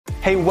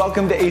Hey,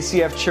 welcome to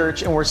ACF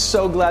Church, and we're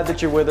so glad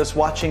that you're with us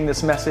watching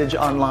this message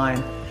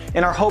online.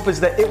 And our hope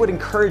is that it would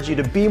encourage you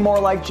to be more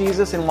like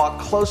Jesus and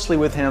walk closely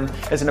with Him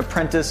as an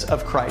apprentice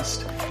of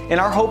Christ. And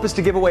our hope is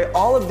to give away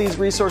all of these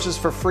resources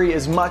for free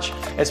as much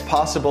as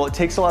possible. It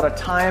takes a lot of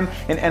time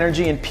and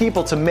energy and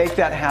people to make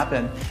that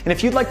happen. And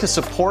if you'd like to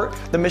support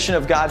the mission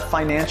of God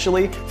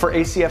financially for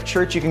ACF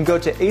Church, you can go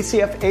to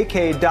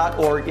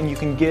acfak.org and you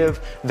can give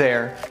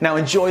there. Now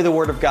enjoy the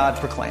Word of God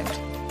proclaimed.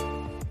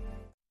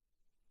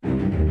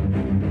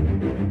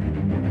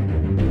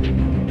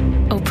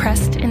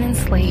 Oppressed and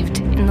enslaved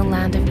in the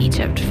land of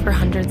Egypt for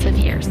hundreds of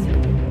years,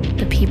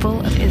 the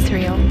people of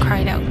Israel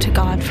cried out to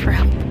God for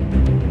help.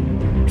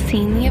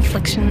 Seeing the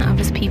affliction of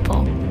His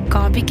people,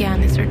 God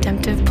began His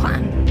redemptive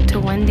plan to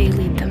one day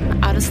lead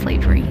them out of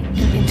slavery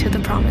and into the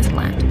promised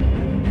land.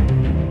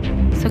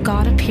 So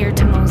God appeared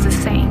to Moses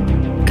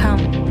saying,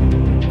 "Come,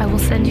 I will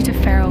send you to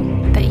Pharaoh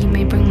that you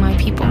may bring my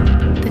people,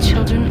 the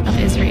children of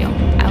Israel,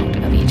 out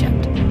of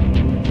Egypt."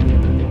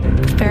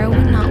 But Pharaoh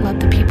would not let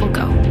the people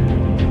go,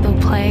 though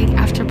plague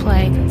after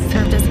plague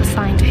served as a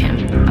sign to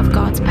him of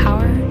God's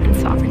power and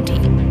sovereignty.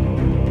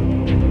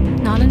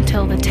 Not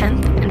until the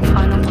 10th and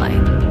final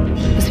plague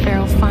was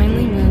Pharaoh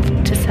finally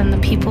moved to send the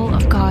people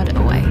of God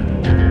away.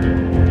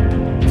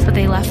 So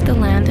they left the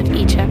land of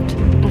Egypt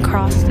and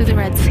crossed through the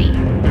Red Sea,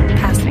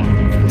 passing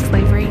from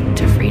slavery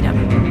to freedom.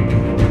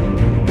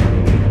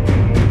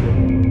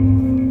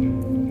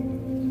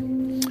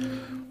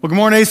 Well, good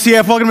morning,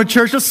 ACF. Welcome to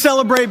church. Let's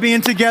celebrate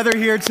being together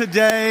here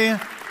today.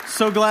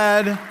 So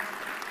glad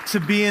to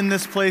be in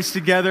this place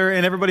together,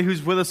 and everybody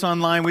who's with us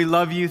online, we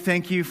love you.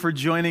 Thank you for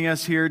joining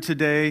us here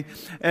today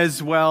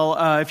as well.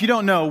 If you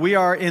don't know, we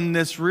are in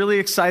this really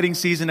exciting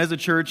season as a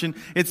church, and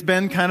it's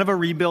been kind of a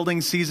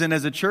rebuilding season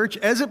as a church,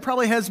 as it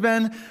probably has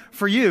been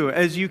for you.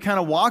 As you kind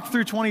of walk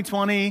through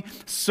 2020,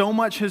 so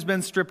much has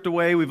been stripped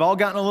away. We've all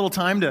gotten a little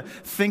time to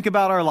think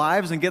about our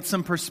lives and get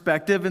some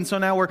perspective, and so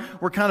now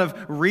we're kind of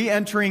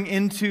re-entering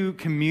into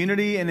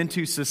community and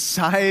into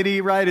society,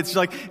 right? It's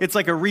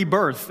like a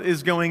rebirth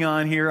is going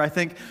on here, I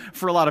think,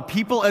 for a lot of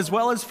people as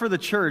well as for the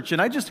church. And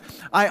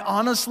I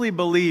honestly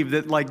believe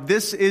that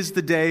this is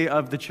the day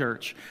of the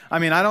church. I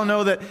mean, I don't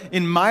know that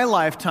in my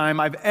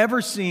lifetime I've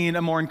ever seen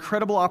a more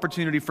incredible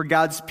opportunity for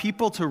God's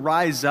people to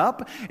rise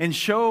up and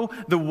show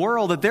the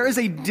world that there is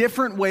a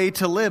different way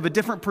to live, a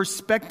different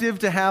perspective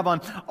to have on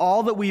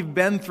all that we've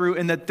been through,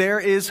 and that there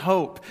is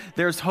hope.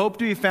 There's hope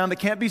to be found that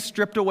can't be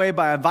stripped away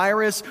by a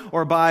virus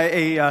or by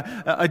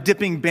a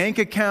dipping bank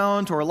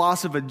account or a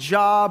loss of a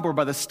job or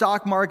by the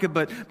stock market,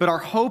 but our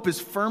hope is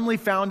firmly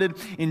founded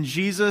in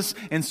Jesus.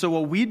 And so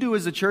what we do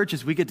as a church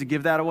is we get to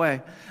give that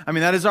away. I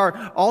mean, that is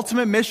our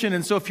ultimate mission.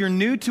 And so if you're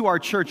new to our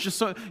church, just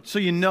so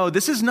you know,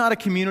 this is not a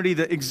community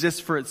that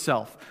exists for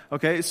itself.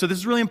 Okay, so this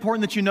is really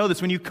important that you know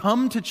this. When you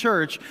come to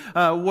church,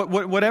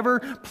 whatever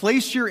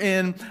place you're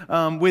in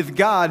with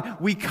God,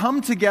 we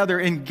come together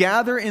and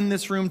gather in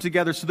this room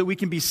together so that we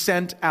can be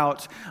sent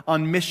out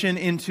on mission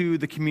into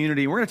the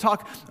community. We're going to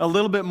talk a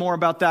little bit more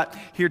about that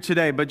here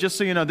today. But just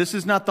so you know, this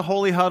is not the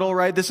holy huddle,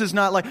 right? This is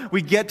not like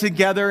we get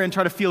together and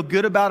try to feel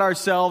good about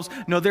ourselves.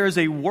 No, there is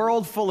a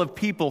world full of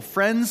people,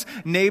 friends,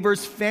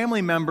 neighbors,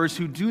 family members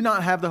who do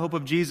not have the hope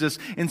of Jesus.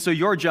 And so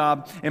your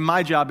job and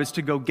my job is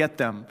to go get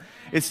them.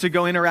 It's to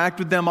go interact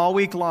with them all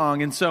week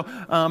long. And so,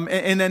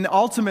 and then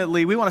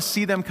ultimately, we want to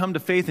see them come to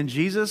faith in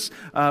Jesus.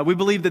 We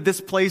believe that this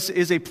place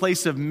is a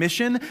place of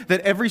mission, that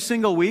every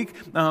single week,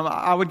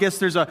 I would guess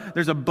there's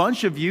a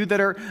bunch of you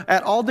that are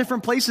at all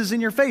different places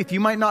in your faith. You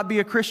might not be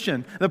a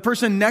Christian. The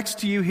person next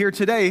to you here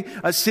today,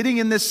 sitting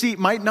in this seat,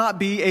 might not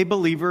be a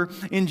believer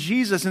in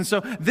Jesus. And so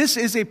this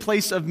is a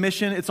place of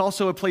mission. It's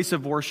also a place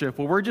of worship,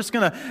 where we're just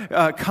going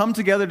to come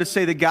together to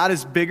say that God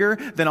is bigger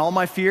than all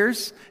my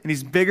fears, and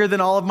He's bigger than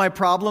all of my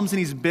problems,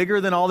 and He's bigger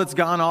than all that's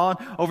gone on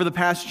over the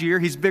past year.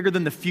 He's bigger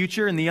than the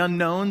future and the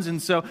unknowns.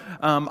 And so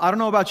I don't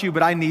know about you,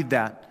 but I need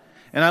that.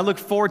 And I look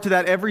forward to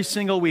that every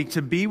single week,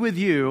 to be with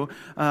you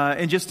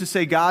and just to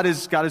say God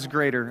is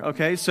greater.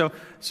 Okay, so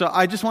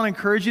I just want to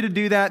encourage you to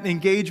do that and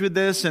engage with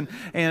this. And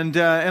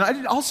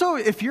I also,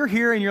 if you're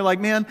here and you're like,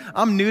 man,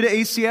 I'm new to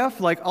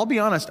ACF. I'll be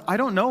honest, I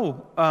don't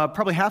know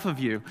probably half of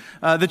you.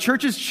 The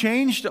church has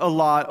changed a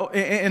lot,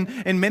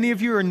 and many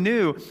of you are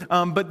new.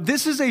 But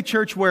this is a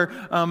church where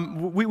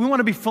we want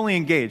to be fully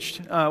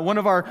engaged. One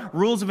of our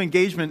rules of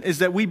engagement is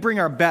that we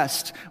bring our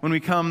best when we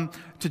come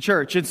to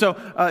church. And so,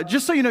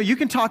 just so you know, you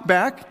can talk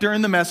back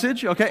during the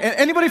message, okay?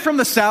 Anybody from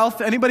the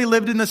South? Anybody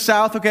lived in the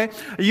South, okay?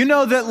 You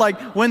know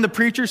that, when the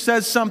preacher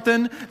says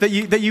something that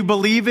you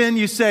believe in,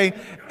 you say,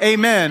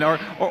 amen,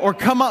 or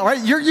come on,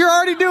 right? You're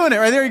already doing it,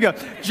 right? There you go.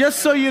 Just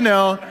so you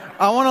know,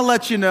 I want to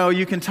let you know,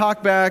 you can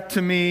talk back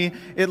to me.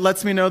 It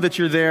lets me know that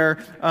you're there.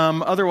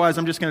 Otherwise,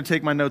 I'm just going to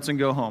take my notes and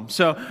go home.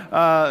 So,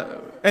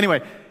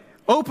 anyway,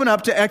 open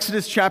up to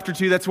Exodus chapter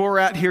 2. That's where we're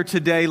at here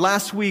today.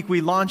 Last week,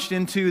 we launched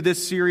into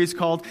this series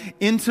called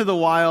Into the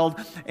Wild,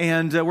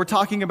 and we're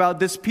talking about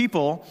this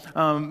people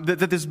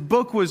that this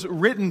book was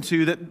written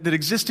to that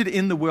existed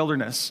in the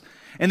wilderness.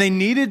 And they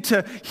needed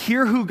to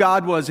hear who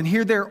God was and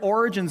hear their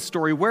origin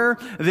story, where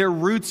their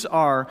roots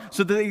are,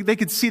 so that they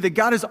could see that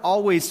God is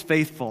always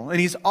faithful and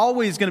He's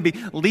always going to be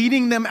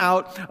leading them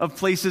out of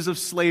places of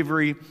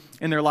slavery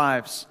in their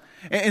lives.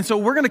 And so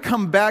we're going to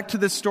come back to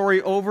this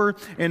story over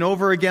and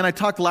over again. I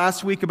talked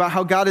last week about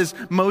how God is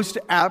most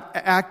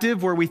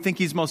active where we think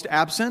He's most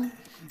absent.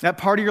 That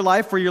part of your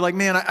life where you're like,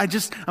 man,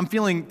 I'm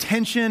feeling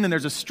tension and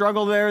there's a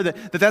struggle there,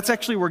 that's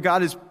actually where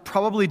God is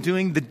probably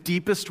doing the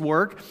deepest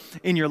work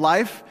in your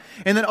life.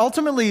 And then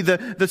ultimately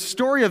the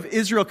story of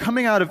Israel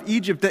coming out of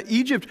Egypt, that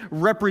Egypt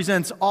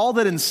represents all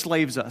that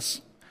enslaves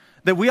us.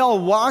 That we all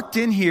walked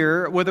in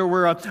here, whether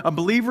we're a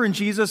believer in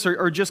Jesus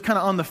or just kind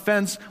of on the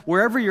fence,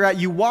 wherever you're at,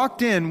 you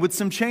walked in with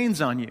some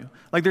chains on you.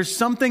 Like there's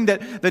something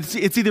that's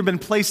it's either been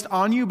placed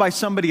on you by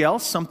somebody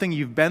else, something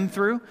you've been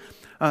through,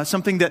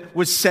 something that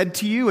was said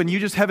to you and you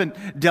just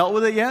haven't dealt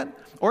with it yet,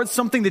 or it's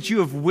something that you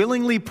have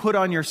willingly put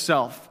on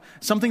yourself,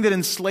 something that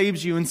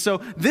enslaves you. And so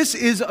this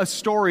is a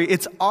story,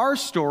 it's our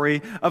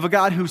story of a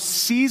God who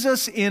sees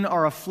us in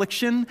our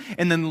affliction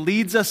and then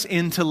leads us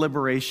into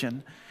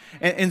liberation.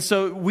 And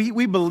so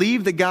we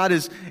believe that God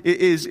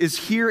is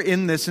here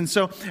in this. And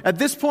so at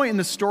this point in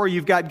the story,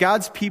 you've got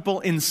God's people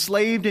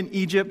enslaved in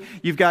Egypt.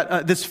 You've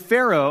got this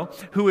Pharaoh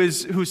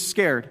who's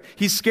scared.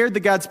 He's scared that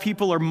God's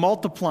people are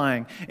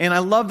multiplying. And I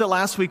love that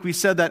last week we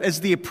said that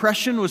as the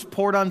oppression was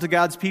poured onto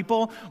God's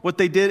people, what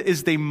they did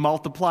is they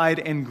multiplied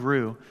and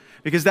grew.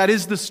 Because that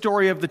is the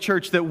story of the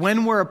church, that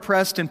when we're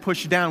oppressed and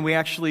pushed down, we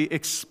actually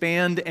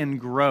expand and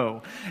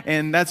grow.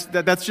 And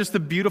that's just the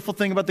beautiful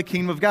thing about the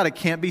kingdom of God. It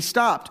can't be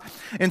stopped.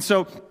 And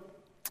so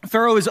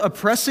Pharaoh is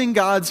oppressing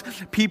God's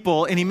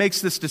people, and he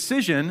makes this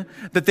decision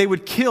that they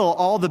would kill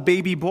all the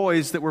baby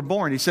boys that were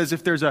born. He says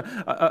if there's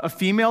a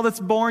female that's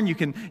born, you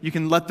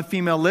can let the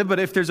female live, but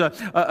if there's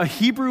a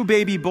Hebrew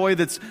baby boy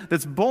that's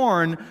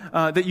born,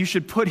 that you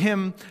should put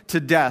him to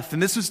death.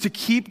 And this was to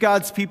keep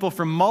God's people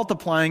from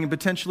multiplying and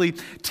potentially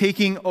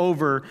taking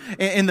over.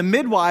 And the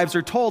midwives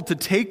are told to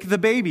take the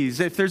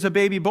babies if there's a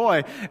baby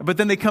boy, but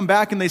then they come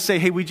back and they say,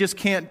 hey, we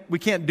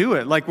can't do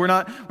it. Like we're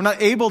not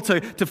able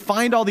to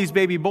find all these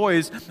baby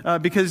boys.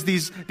 Because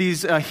these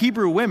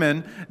Hebrew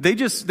women, they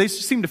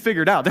seem to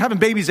figure it out. They're having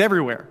babies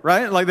everywhere,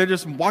 right? Like they're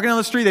just walking down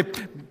the street, they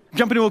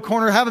jump into a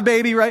corner, have a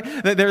baby, right?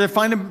 They're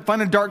finding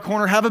a dark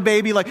corner, have a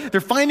baby. Like they're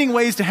finding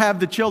ways to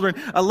have the children.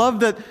 I love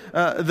that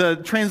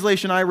the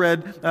translation I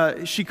read,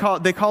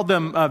 they called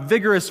them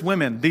vigorous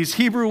women. These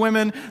Hebrew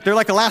women, they're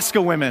like Alaska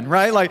women,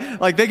 right?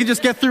 Like they can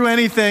just get through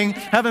anything,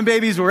 having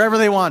babies wherever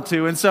they want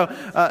to. And so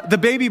the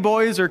baby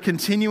boys are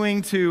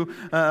continuing to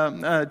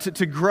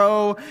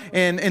grow.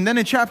 And then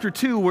in chapter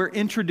 2, we're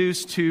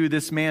introduced to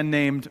this man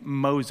named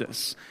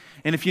Moses.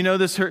 And if you know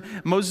this,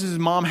 Moses'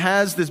 mom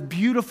has this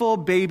beautiful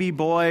baby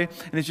boy,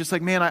 and it's just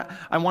like, man,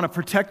 I want to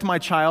protect my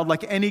child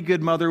like any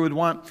good mother would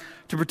want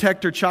to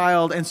protect her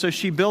child. And so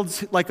she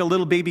builds like a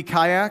little baby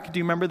kayak. Do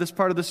you remember this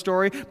part of the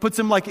story? Puts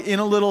him like in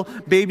a little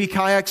baby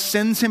kayak,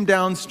 sends him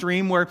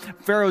downstream where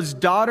Pharaoh's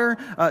daughter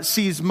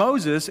sees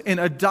Moses and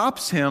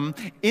adopts him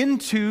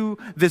into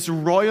this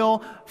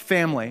royal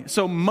family.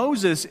 So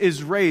Moses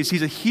is raised,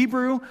 he's a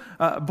Hebrew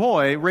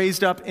boy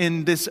raised up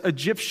in this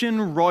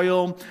Egyptian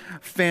royal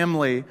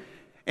family.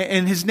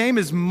 And his name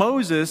is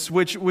Moses,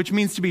 which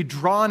means to be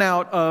drawn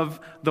out of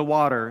the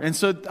water. And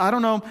so, I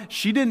don't know,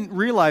 she didn't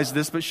realize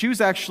this, but she was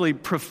actually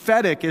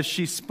prophetic as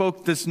she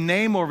spoke this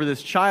name over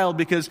this child,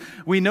 because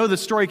we know the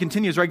story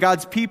continues, right?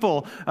 God's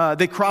people,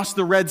 they cross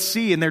the Red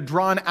Sea and they're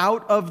drawn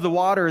out of the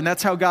water, and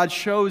that's how God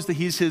shows that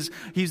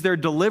He's their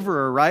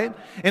deliverer, right?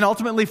 And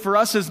ultimately for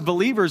us as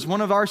believers, one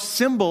of our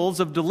symbols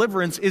of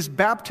deliverance is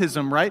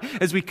baptism, right?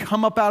 As we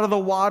come up out of the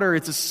water,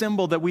 it's a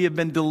symbol that we have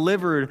been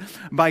delivered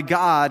by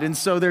God. And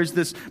so there's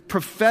this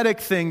prophetic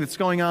thing that's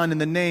going on in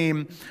the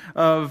name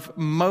of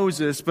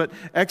Moses. But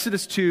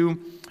Exodus 2,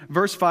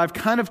 verse 5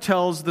 kind of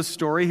tells the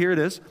story. Here it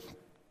is.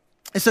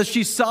 It says,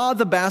 she saw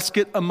the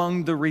basket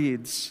among the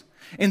reeds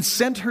and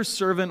sent her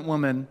servant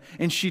woman,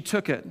 and she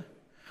took it.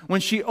 When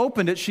she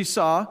opened it, she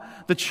saw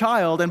the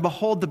child, and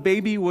behold, the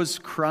baby was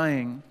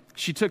crying.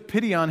 She took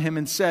pity on him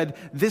and said,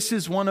 this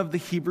is one of the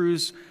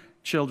Hebrews'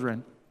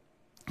 children.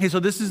 Okay, so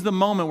this is the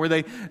moment where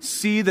they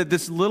see that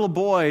this little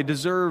boy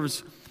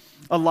deserves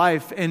a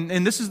life.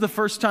 And this is the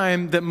first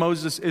time that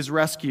Moses is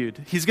rescued.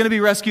 He's going to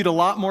be rescued a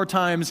lot more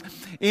times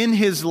in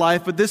his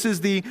life, but this is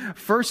the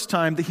first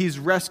time that he's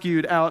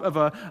rescued out of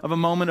a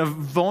moment of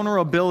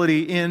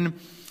vulnerability in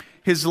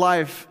his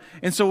life.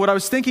 And so what I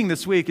was thinking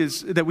this week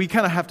is that we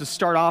kind of have to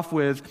start off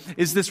with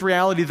is this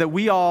reality that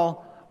we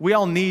all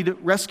need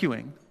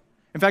rescuing.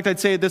 In fact, I'd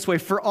say it this way: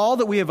 for all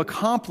that we have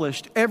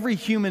accomplished, every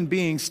human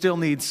being still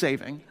needs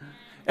saving.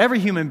 Every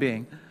human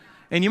being.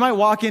 And you might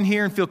walk in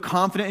here and feel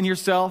confident in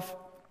yourself.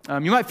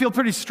 You might feel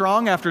pretty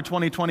strong after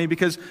 2020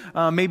 because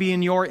maybe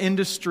in your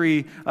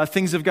industry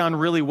things have gone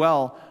really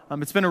well.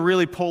 It's been a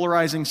really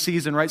polarizing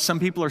season, right? Some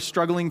people are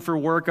struggling for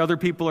work. Other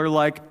people are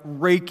like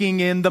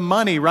raking in the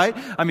money, right?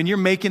 I mean, you're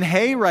making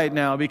hay right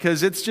now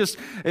because it's just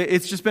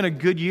been a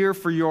good year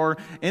for your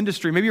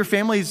industry. Maybe your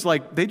family's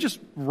like, they just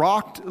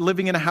rocked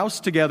living in a house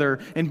together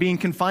and being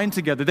confined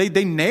together.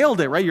 They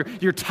nailed it, right?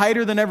 You're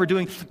tighter than ever,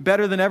 doing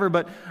better than ever,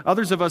 but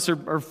others of us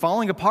are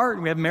falling apart,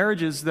 and we have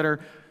marriages that are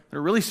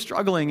really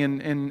struggling,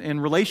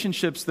 and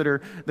relationships that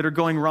are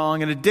going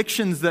wrong, and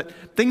addictions,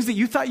 things that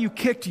you thought you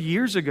kicked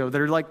years ago that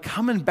are like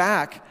coming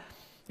back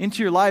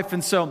into your life.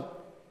 And so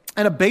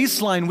at a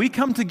baseline, we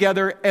come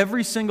together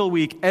every single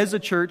week as a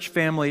church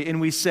family and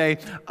we say,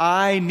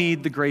 I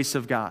need the grace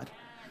of God.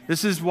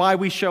 This is why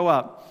we show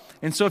up.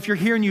 And so if you're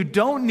here and you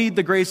don't need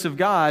the grace of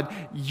God,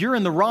 you're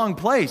in the wrong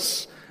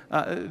place.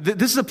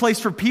 This is a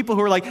place for people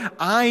who are like,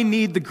 I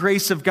need the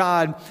grace of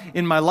God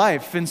in my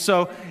life. And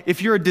so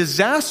if you're a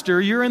disaster,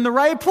 you're in the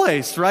right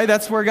place, right?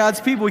 That's where God's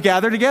people, we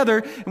gather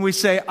together and we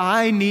say,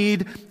 I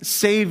need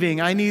saving,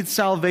 I need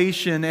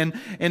salvation.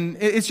 And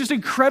it's just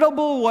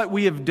incredible what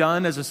we have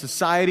done as a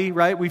society,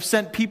 right? We've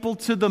sent people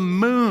to the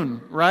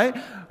moon, right?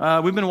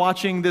 We've been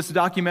watching this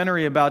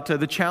documentary about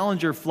the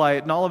Challenger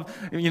flight and all of,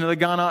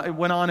 that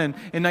went on in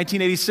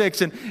 1986.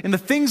 And the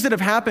things that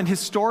have happened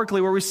historically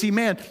where we see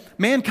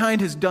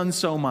mankind has done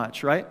so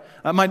much, right?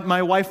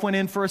 My wife went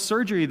in for a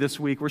surgery this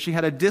week where she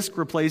had a disc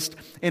replaced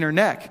in her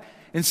neck.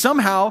 And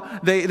somehow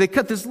they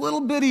cut this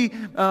little bitty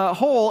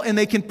hole, and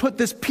they can put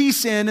this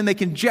piece in, and they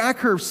can jack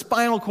her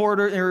spinal cord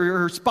or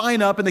her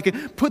spine up, and they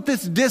can put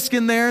this disc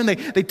in there, and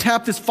they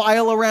tap this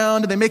file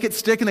around, and they make it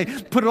stick, and they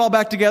put it all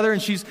back together.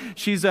 And she's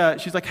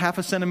like half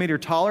a centimeter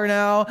taller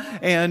now,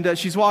 and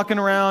she's walking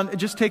around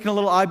just taking a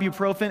little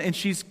ibuprofen, and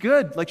she's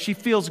good. Like, she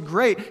feels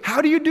great.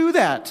 How do you do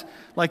that?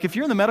 Like, if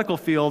you're in the medical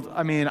field,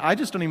 I mean, I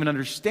just don't even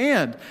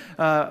understand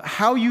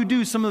how you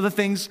do some of the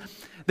things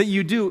that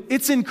you do.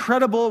 It's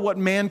incredible what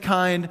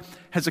mankind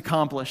has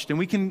accomplished, and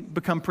we can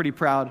become pretty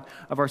proud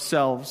of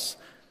ourselves.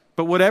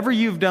 But whatever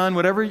you've done,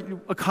 whatever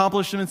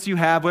accomplishments you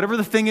have, whatever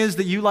the thing is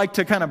that you like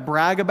to kind of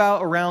brag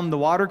about around the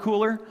water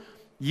cooler,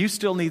 you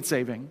still need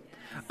saving.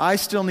 I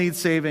still need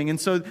saving.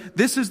 And so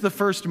this is the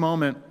first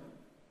moment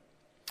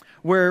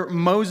where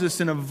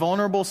Moses, in a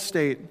vulnerable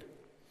state,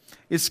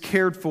 is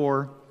cared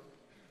for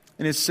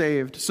and is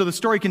saved. So the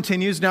story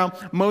continues. Now,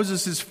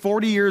 Moses is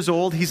 40 years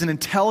old. He's an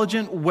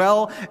intelligent,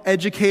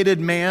 well-educated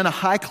man, a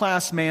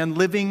high-class man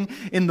living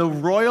in the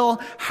royal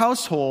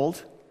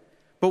household.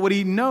 But what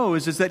he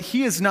knows is that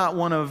he is not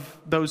one of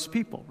those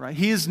people, right?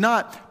 He is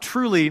not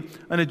truly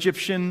an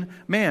Egyptian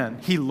man.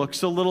 He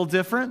looks a little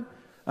different,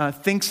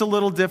 thinks a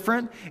little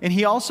different, and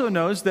he also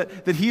knows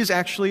that he is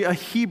actually a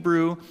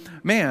Hebrew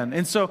man.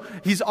 And so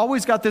he's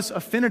always got this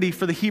affinity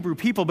for the Hebrew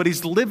people, but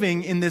he's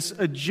living in this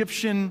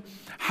Egyptian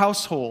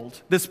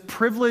household, this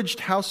privileged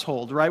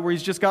household, right, where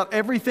he's just got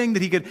everything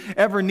that he could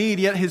ever need,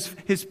 yet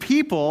his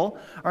people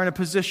are in a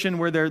position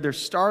where they're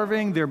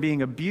starving, they're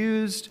being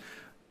abused,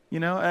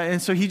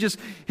 and so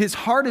his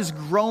heart is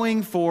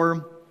growing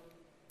for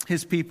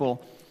his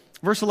people.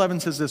 Verse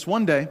 11 says this: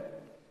 one day,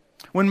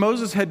 when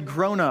Moses had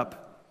grown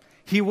up,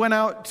 he went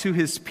out to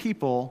his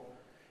people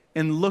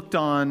and looked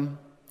on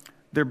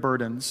their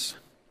burdens.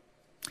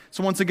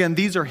 So once again,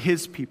 these are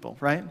his people,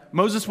 right?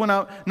 Moses went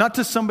out not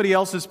to somebody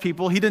else's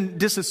people. He didn't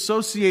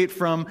disassociate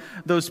from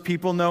those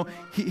people. No,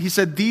 he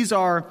said, these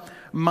are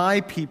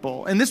my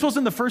people. And this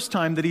wasn't the first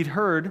time that he'd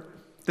heard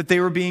that they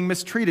were being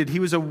mistreated. He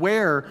was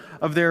aware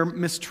of their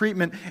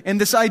mistreatment.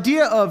 And this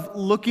idea of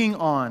looking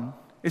on,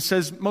 it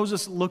says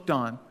Moses looked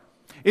on,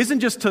 isn't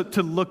just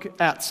to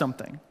look at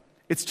something.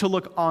 It's to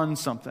look on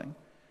something.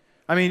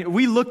 I mean,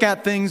 we look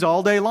at things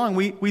all day long.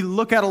 We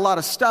look at a lot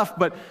of stuff,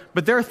 but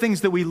there are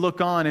things that we look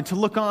on. And to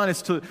look on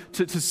is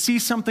to see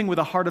something with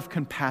a heart of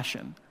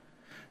compassion.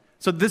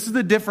 So this is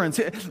the difference.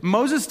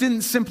 Moses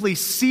didn't simply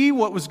see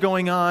what was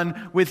going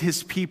on with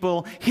his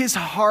people. His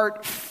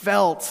heart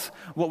felt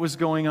what was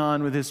going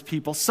on with his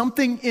people.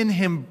 Something in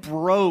him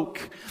broke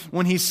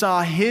when he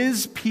saw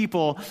his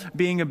people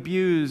being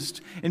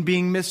abused and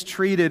being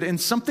mistreated,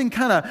 and something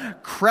kind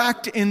of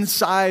cracked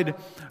inside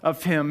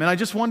of him. And I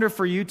just wonder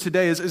for you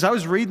today, as I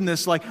was reading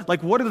this,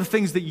 like what are the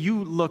things that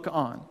you look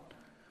on?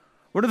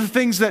 What are the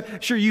things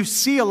that, sure, you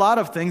see a lot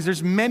of things.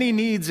 There's many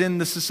needs in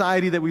the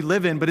society that we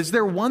live in, but is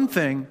there one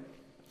thing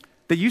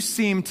that you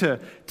seem to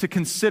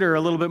consider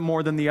a little bit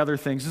more than the other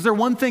things? Is there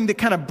one thing that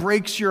kind of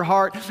breaks your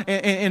heart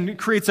and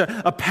creates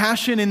a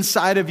passion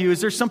inside of you?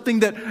 Is there something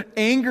that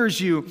angers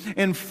you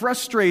and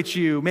frustrates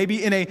you,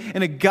 maybe in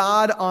a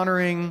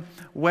God-honoring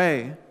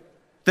way,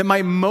 that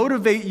might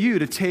motivate you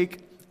to take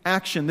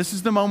action? This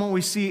is the moment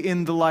we see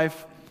in the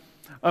life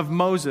of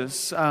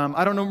Moses.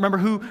 I don't remember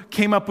who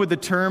came up with the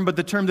term, but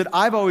the term that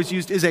I've always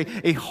used is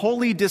a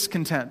holy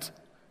discontent.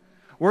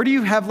 Where do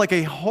you have like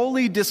a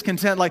holy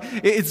discontent? Like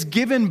it's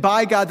given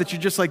by God that you're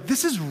just like,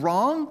 this is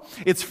wrong.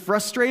 It's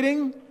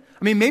frustrating.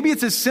 I mean, maybe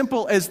it's as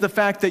simple as the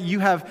fact that you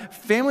have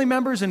family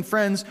members and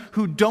friends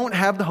who don't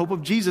have the hope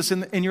of Jesus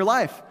in your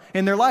life,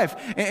 in their life.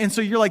 And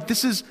so you're like,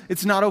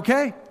 it's not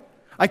okay.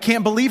 I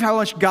can't believe how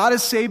much God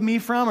has saved me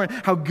from or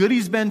how good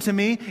he's been to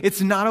me.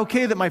 It's not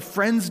okay that my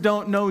friends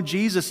don't know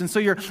Jesus. And so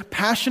you're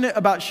passionate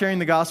about sharing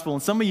the gospel.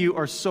 And some of you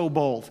are so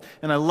bold,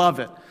 and I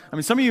love it. I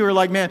mean, some of you are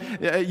like,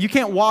 man, you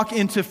can't walk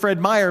into Fred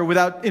Meyer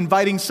without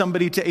inviting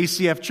somebody to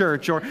ACF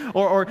Church.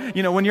 Or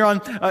when you're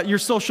on your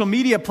social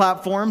media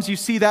platforms, you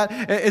see that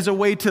as a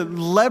way to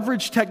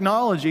leverage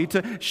technology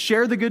to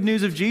share the good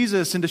news of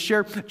Jesus and to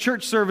share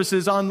church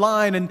services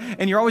online.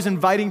 And you're always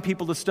inviting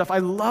people to stuff. I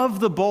love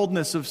the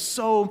boldness of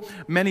so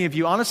many of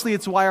you. Honestly,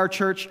 it's why our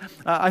church,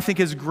 I think,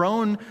 has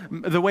grown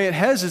the way it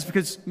has, is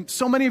because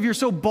so many of you are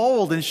so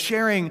bold in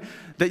sharing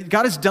that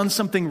God has done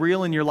something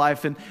real in your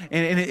life, and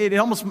it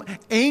almost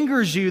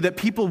angers you that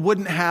people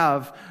wouldn't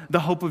have the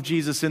hope of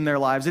Jesus in their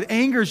lives. It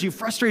angers you,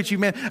 frustrates you,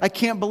 man, I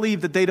can't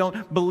believe that they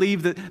don't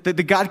believe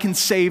that God can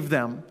save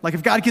them. Like,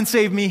 if God can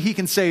save me, he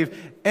can save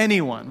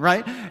anyone,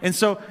 right? And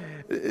so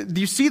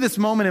you see this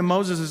moment in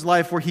Moses'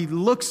 life where he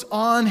looks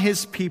on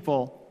his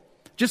people,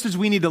 just as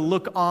we need to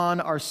look on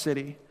our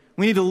city.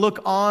 We need to look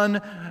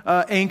on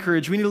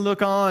Anchorage. We need to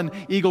look on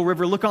Eagle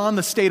River, look on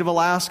the state of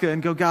Alaska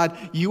and go, God,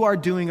 you are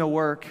doing a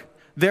work.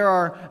 There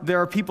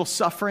are people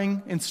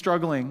suffering and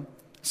struggling.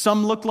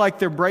 Some look like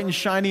they're bright and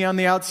shiny on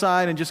the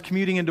outside and just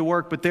commuting into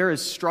work, but there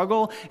is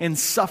struggle and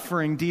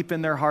suffering deep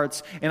in their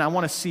hearts, and I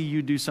want to see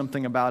you do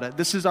something about it.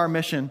 This is our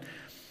mission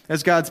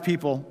as God's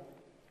people.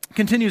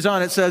 Continues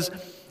on, it says,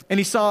 and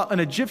he saw an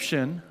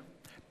Egyptian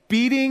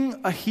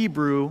beating a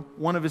Hebrew,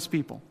 one of his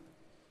people.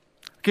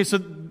 Okay,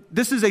 so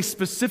this is a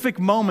specific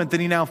moment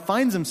that he now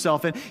finds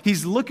himself in.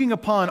 He's looking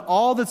upon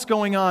all that's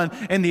going on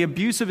and the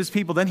abuse of his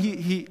people. Then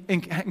he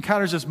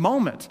encounters this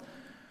moment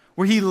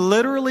where he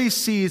literally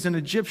sees an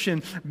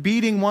Egyptian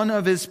beating one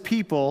of his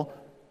people,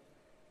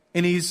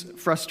 and he's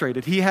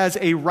frustrated. He has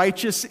a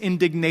righteous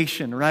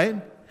indignation, right?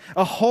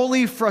 A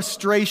holy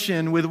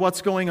frustration with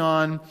what's going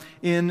on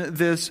in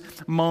this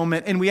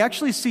moment. And we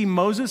actually see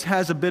Moses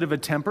has a bit of a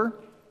temper.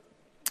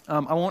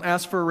 I won't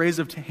ask for a raise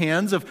of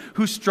hands of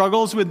who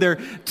struggles with their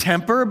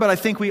temper, but I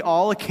think we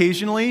all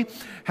occasionally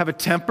have a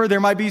temper. There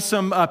might be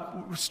some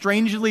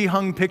strangely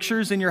hung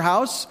pictures in your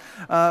house,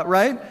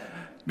 right?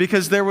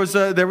 Because there was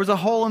a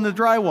hole in the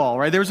drywall,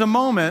 right? There was a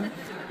moment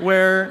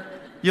where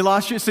you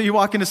lost your, so you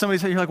walk into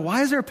somebody's house, you're like,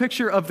 why is there a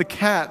picture of the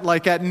cat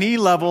like at knee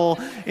level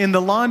in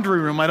the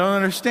laundry room? I don't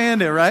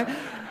understand it, right?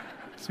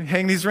 So you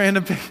hang these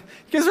random pictures.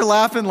 You guys are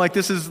laughing like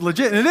this is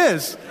legit, and it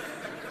is.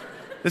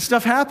 This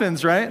stuff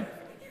happens, right?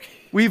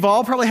 We've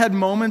all probably had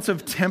moments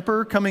of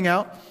temper coming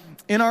out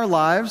in our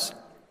lives.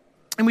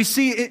 And we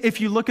see, if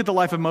you look at the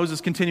life of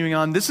Moses continuing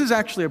on, this is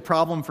actually a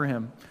problem for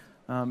him.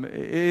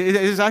 It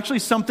is actually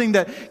something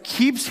that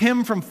keeps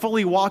him from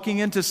fully walking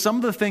into some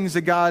of the things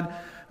that God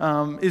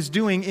is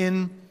doing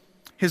in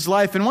his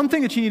life. And one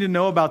thing that you need to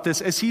know about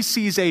this, as he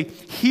sees a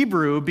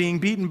Hebrew being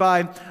beaten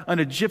by an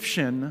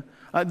Egyptian,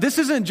 this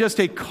isn't just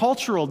a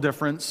cultural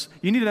difference.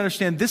 You need to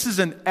understand this is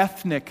an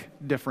ethnic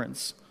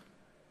difference.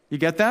 You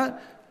get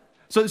that?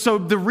 So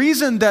the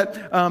reason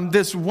that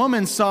this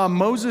woman saw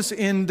Moses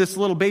in this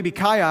little baby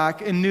kayak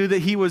and knew that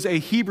he was a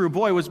Hebrew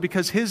boy was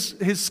because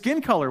his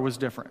skin color was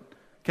different,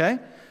 okay?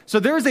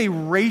 So there's a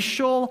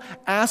racial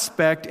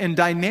aspect and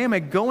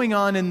dynamic going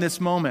on in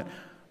this moment.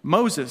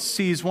 Moses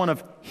sees one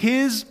of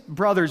his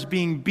brothers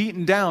being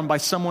beaten down by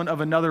someone of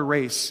another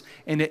race,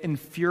 and it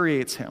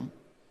infuriates him.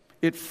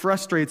 It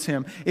frustrates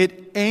him.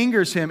 It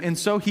angers him, and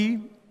so he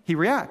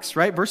reacts,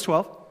 right? Verse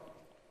 12.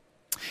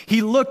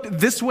 He looked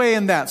this way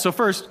and that. So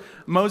first,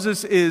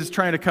 Moses is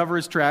trying to cover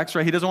his tracks,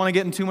 right? He doesn't want to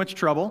get in too much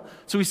trouble.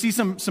 So we see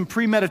some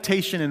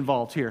premeditation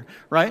involved here,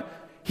 right?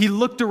 He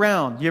looked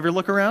around. You ever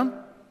look around?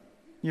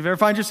 You ever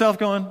find yourself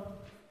doing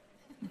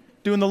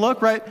the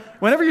look, right?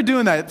 Whenever you're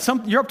doing that,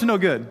 you're up to no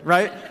good,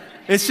 right?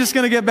 It's just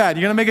going to get bad.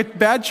 You're going to make a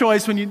bad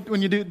choice when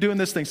you're doing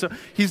this thing. So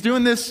he's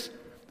doing this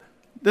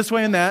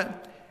way and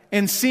that,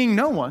 and seeing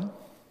no one,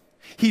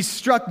 he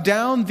struck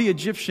down the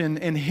Egyptian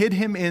and hid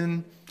him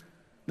in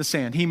the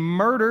sand. He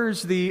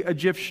murders the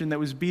Egyptian that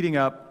was beating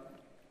up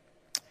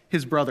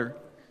his brother.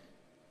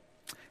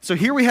 So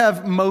here we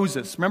have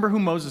Moses. Remember who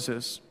Moses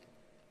is?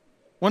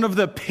 One of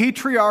the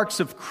patriarchs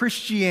of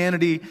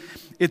Christianity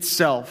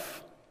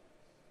itself,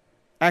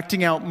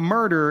 acting out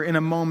murder in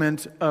a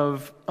moment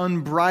of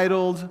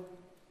unbridled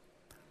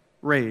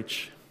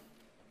rage.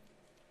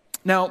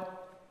 Now,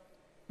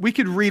 we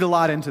could read a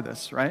lot into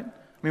this, right?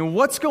 I mean,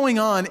 what's going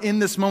on in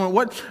this moment?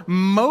 What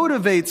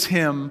motivates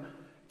him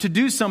to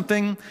do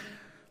something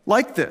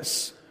like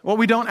this? Well,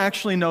 we don't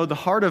actually know the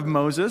heart of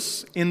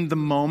Moses in the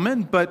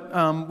moment,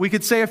 but we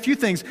could say a few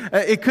things.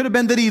 It could have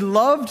been that he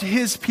loved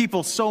his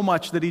people so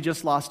much that he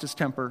just lost his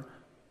temper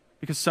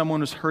because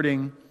someone was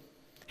hurting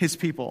his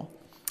people.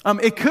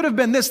 It could have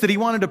been this, that he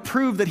wanted to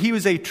prove that he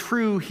was a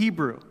true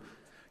Hebrew.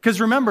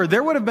 Because remember,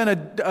 there would have been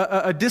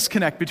a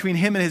disconnect between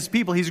him and his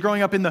people. He's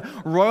growing up in the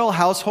royal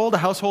household, a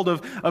household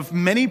of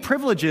many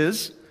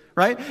privileges,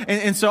 right?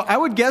 And so I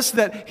would guess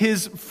that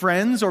his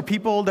friends or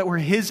people that were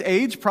his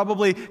age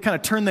probably kind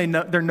of turned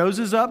their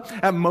noses up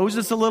at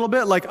Moses a little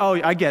bit, like, oh,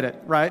 I get it,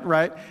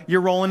 right?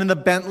 You're rolling in the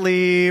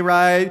Bentley,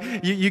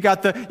 right? You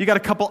got a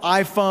couple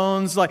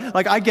iPhones,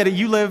 like I get it.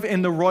 You live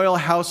in the royal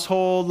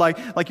household,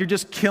 like you're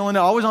just killing it,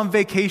 always on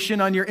vacation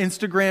on your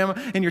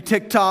Instagram and your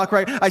TikTok,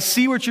 right? I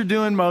see what you're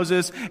doing,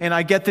 Moses, and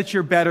I get that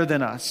you're better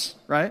than us,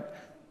 right?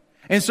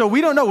 And so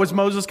we don't know, was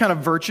Moses kind of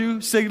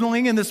virtue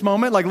signaling in this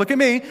moment? Like, look at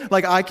me,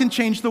 like I can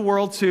change the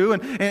world too,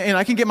 and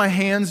I can get my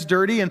hands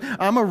dirty, and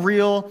I'm a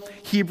real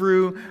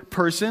Hebrew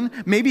person.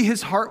 Maybe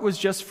his heart was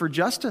just for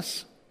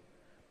justice.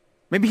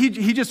 Maybe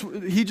he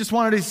just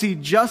wanted to see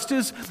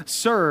justice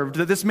served,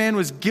 that this man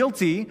was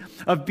guilty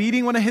of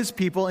beating one of his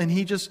people, and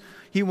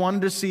he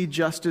wanted to see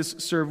justice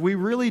served. We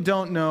really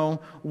don't know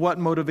what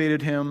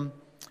motivated him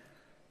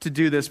to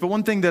do this. But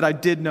one thing that I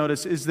did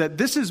notice is that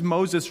this is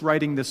Moses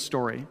writing this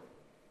story.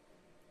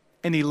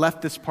 And he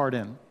left this part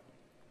in.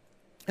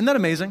 Isn't that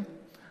amazing?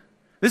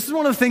 This is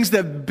one of the things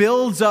that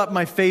builds up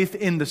my faith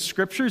in the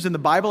scriptures, in the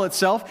Bible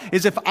itself,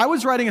 is if I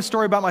was writing a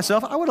story about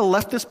myself, I would have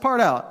left this part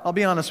out. I'll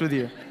be honest with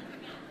you.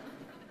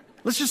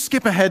 Let's just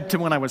skip ahead to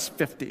when I was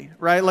 50,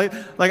 right? Like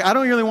I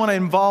don't really want to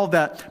involve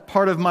that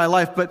part of my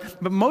life,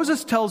 but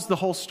Moses tells the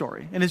whole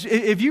story. And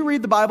if you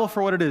read the Bible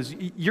for what it is,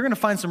 you're going to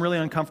find some really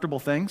uncomfortable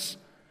things.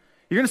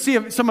 You're going to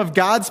see some of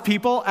God's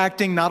people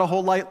acting not a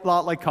whole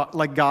lot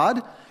like God.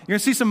 You're going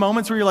to see some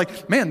moments where you're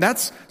like, man,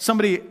 that's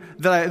somebody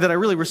that I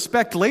really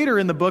respect later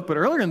in the book, but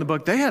earlier in the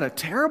book, they had a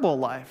terrible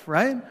life,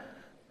 right?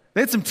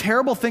 They had some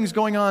terrible things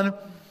going on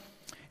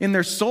in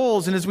their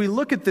souls. And as we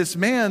look at this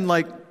man,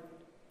 like,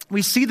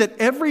 we see that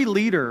every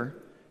leader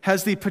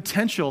has the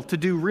potential to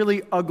do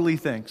really ugly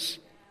things.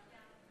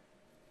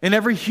 And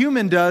every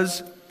human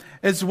does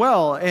as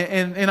well.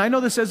 And I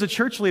know this as a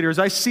church leader, as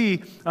I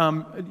see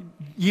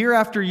year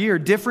after year,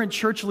 different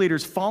church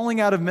leaders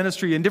falling out of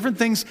ministry and different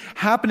things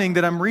happening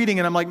that I'm reading,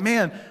 and I'm like,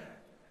 man,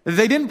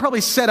 they didn't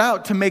probably set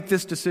out to make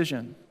this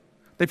decision.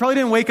 They probably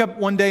didn't wake up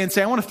one day and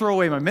say, I want to throw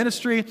away my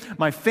ministry,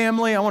 my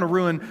family, I want to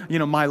ruin,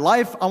 my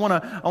life, I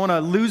want to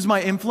lose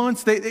my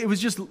influence. It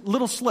was just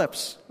little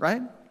slips,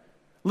 right?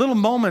 Little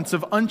moments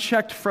of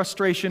unchecked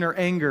frustration or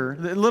anger.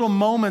 Little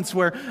moments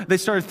where they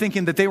started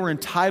thinking that they were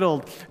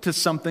entitled to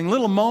something.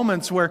 Little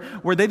moments where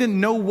they didn't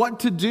know what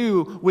to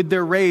do with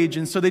their rage,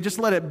 and so they just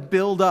let it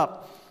build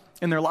up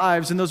in their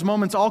lives. And those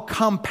moments all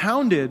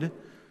compounded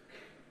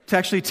to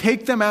actually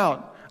take them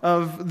out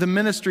of the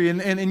ministry.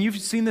 And you've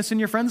seen this in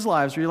your friends'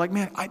 lives where you're like,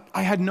 man,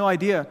 I had no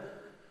idea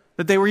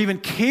that they were even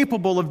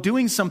capable of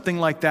doing something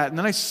like that. And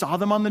then I saw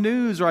them on the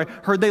news, or I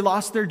heard they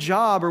lost their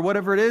job, or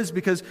whatever it is,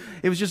 because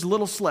it was just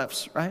little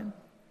slips, right?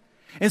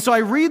 And so I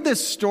read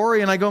this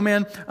story and I go,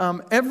 man,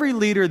 every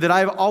leader that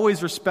I've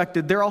always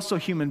respected, they're also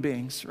human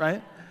beings,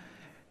 right?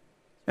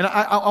 And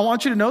I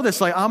want you to know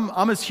this, like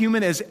I'm as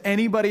human as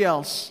anybody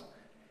else.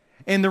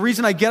 And the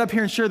reason I get up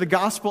here and share the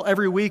gospel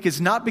every week is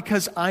not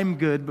because I'm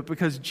good, but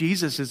because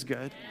Jesus is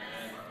good.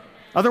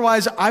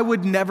 Otherwise, I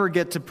would never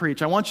get to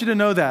preach. I want you to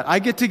know that. I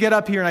get to get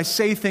up here and I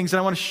say things and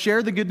I want to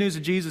share the good news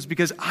of Jesus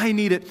because I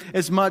need it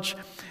as much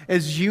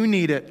as you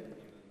need it.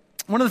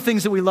 One of the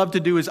things that we love to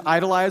do is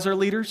idolize our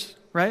leaders,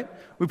 right?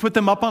 We put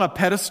them up on a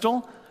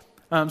pedestal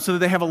so that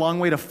they have a long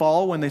way to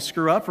fall when they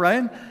screw up,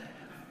 right?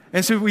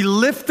 And so we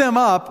lift them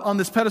up on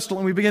this pedestal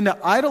and we begin to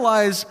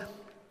idolize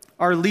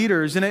our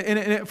leaders. And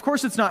of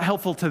course, it's not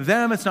helpful to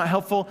them. It's not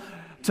helpful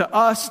to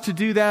us to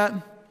do that.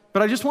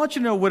 But I just want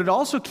you to know what it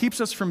also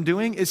keeps us from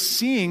doing is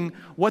seeing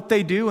what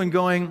they do and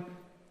going,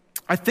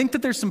 I think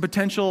that there's some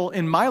potential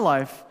in my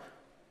life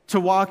to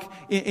walk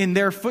in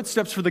their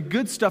footsteps for the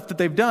good stuff that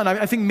they've done.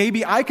 I think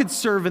maybe I could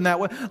serve in that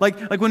way.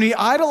 Like when we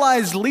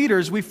idolize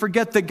leaders, we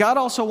forget that God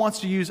also wants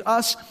to use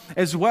us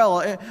as well.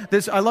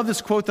 I love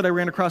this quote that I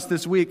ran across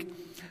this week.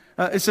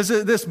 It says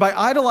this, by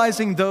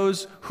idolizing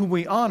those whom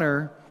we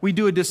honor, we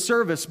do a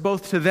disservice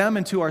both to them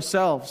and to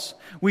ourselves.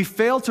 We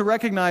fail to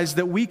recognize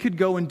that we could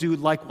go and do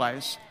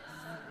likewise.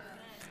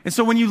 And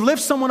so when you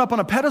lift someone up on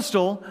a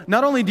pedestal,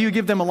 not only do you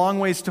give them a long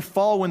ways to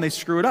fall when they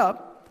screw it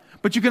up,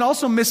 but you can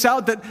also miss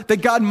out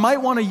that God might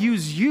want to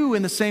use you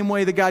in the same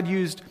way that God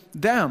used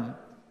them.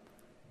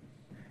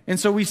 And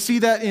so we see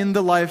that in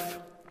the life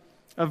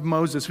of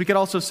Moses. We could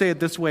also say it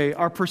this way,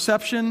 our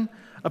perception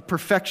of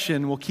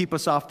perfection will keep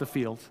us off the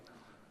field.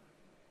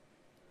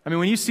 I mean,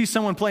 when you see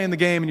someone playing the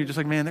game and you're just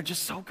like, man, they're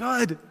just so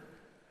good.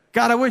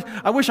 God,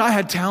 I wish I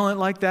had talent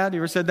like that. You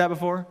ever said that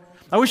before?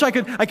 I wish I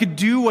could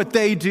do what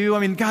they do. I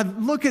mean,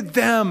 God, look at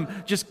them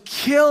just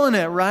killing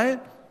it, right?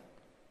 And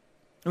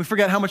we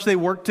forget how much they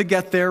worked to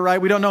get there,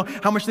 right? We don't know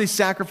how much they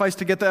sacrificed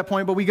to get to that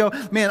point, but we go,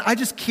 man, I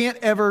just can't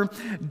ever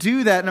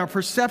do that. And our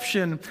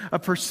perception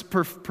of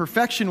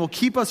perfection will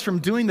keep us from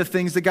doing the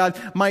things that God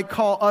might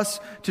call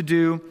us to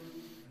do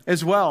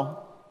as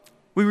well.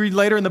 We read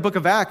later in the book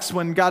of Acts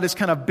when God is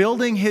kind of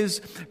building his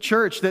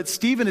church that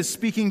Stephen is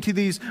speaking to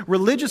these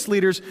religious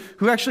leaders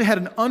who actually had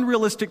an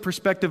unrealistic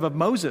perspective of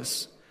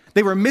Moses.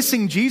 They were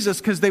missing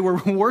Jesus because they were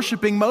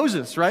worshiping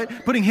Moses, right?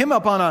 Putting him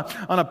up on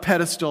a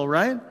pedestal,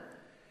 right?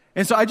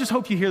 And so I just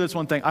hope you hear this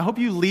one thing. I hope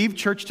you leave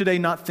church today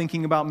not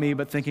thinking about me,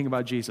 but thinking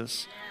about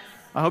Jesus.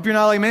 I hope you're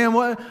not like, man,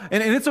 what?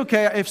 And it's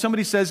okay if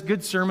somebody says,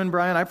 good sermon,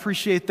 Brian. I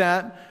appreciate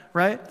that,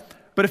 right?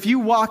 But if you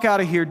walk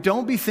out of here,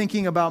 don't be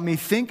thinking about me.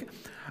 Think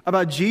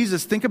about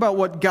Jesus. Think about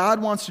what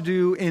God wants to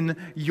do in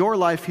your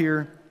life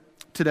here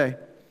today.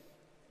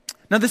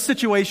 Now, this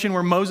situation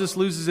where Moses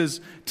loses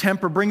his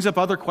temper brings up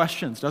other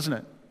questions, doesn't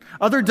it?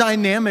 Other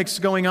dynamics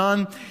going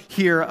on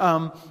here.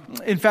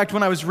 In fact,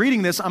 when I was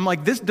reading this, I'm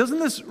like, doesn't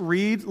this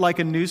read like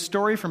a news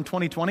story from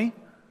 2020?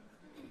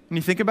 When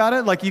you think about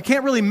it, like you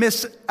can't really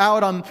miss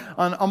out on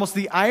almost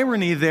the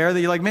irony there that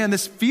you're like, man,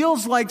 this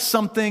feels like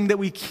something that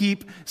we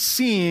keep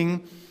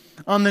seeing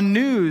on the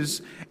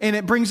news. And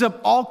it brings up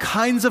all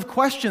kinds of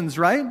questions,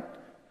 right?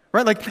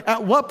 Right? Like,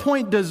 at what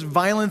point does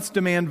violence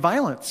demand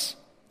violence?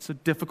 It's a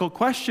difficult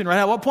question, right?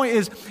 At what point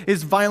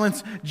is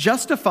violence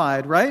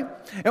justified, right?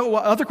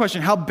 Other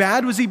question, how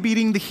bad was he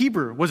beating the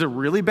Hebrew? Was it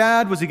really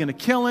bad? Was he going to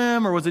kill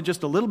him? Or was it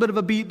just a little bit of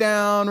a beat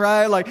down,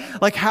 right?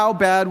 Like how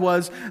bad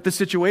was the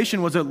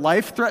situation? Was it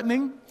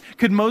life-threatening?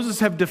 Could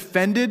Moses have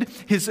defended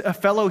his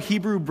fellow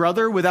Hebrew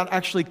brother without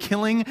actually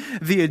killing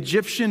the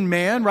Egyptian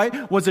man,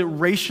 right? Was it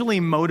racially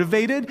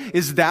motivated?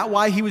 Is that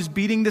why he was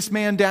beating this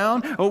man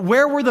down?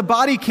 Where were the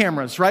body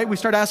cameras, right? We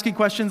start asking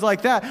questions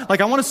like that. Like,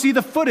 I want to see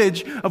the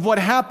footage of what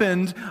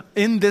happened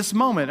in this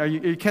moment. Are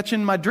you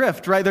catching my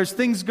drift, right? There's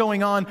things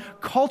going on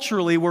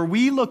culturally where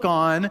we look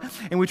on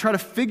and we try to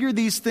figure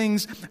these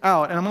things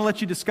out. And I'm going to let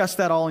you discuss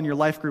that all in your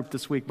life group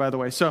this week, by the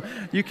way. So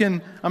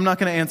I'm not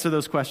going to answer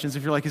those questions.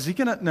 If you're like, is he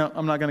going to? No,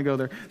 I'm not going to go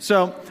there.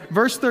 So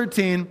verse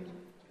 13,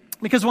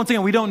 because once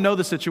again, we don't know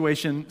the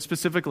situation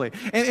specifically.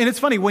 And it's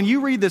funny, when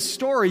you read this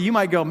story, you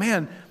might go,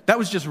 man, that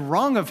was just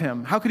wrong of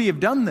him. How could he have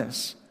done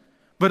this?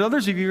 But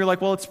others of you are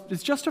like, well,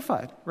 it's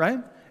justified, right?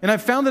 And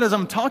I've found that as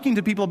I'm talking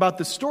to people about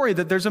this story,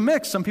 that there's a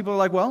mix. Some people are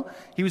like, well,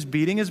 he was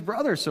beating his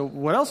brother, so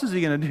what else is he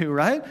going to do,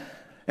 right?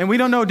 And we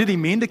don't know, did he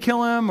mean to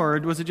kill him, or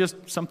was it just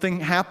something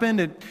happened,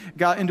 it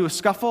got into a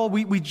scuffle?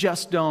 We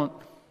just don't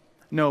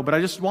know. But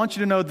I just want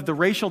you to know that the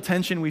racial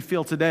tension we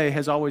feel today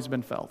has always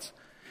been felt.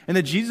 And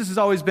that Jesus has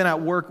always been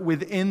at work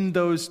within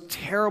those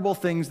terrible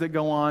things that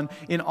go on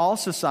in all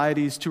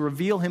societies to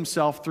reveal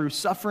himself through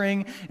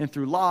suffering and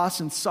through loss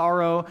and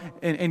sorrow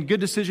and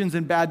good decisions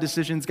and bad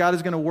decisions. God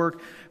is going to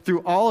work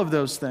through all of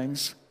those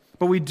things.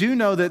 But we do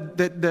know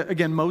that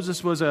again,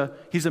 Moses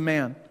he's a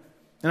man.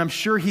 And I'm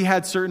sure he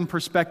had certain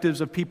perspectives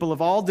of people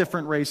of all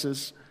different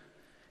races.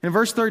 In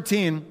verse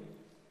 13,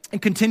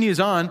 it continues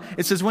on.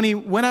 It says, when he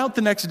went out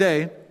the next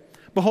day,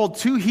 behold,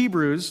 2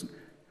 Hebrews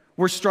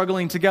were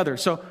struggling together.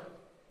 So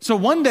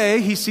one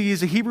day he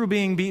sees a Hebrew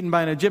being beaten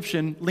by an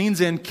Egyptian,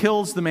 leans in,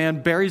 kills the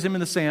man, buries him in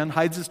the sand,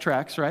 hides his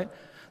tracks, right?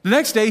 The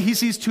next day he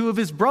sees 2 of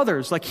his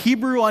brothers, like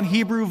Hebrew on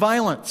Hebrew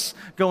violence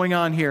going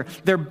on here.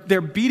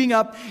 They're beating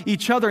up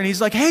each other, and he's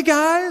like, hey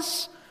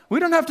guys, we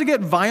don't have to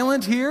get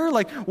violent here.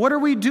 Like, what are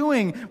we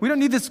doing? We don't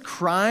need this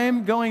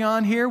crime going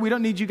on here. We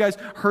don't need you guys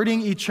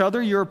hurting each other.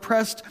 You're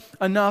oppressed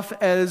enough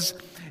as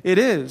it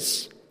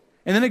is.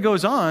 And then it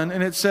goes on,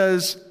 and it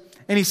says,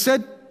 and he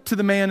said to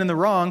the man in the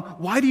wrong,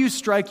 why do you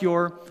strike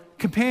your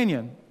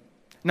companion?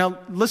 Now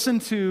listen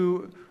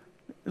to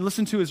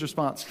his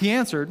response. He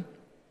answered,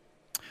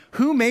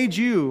 who made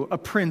you a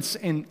prince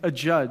and a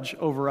judge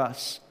over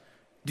us?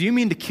 Do you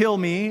mean to kill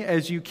me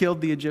as you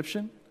killed the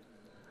Egyptian?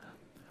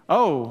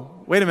 Oh,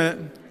 wait a minute.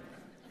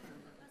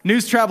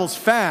 News travels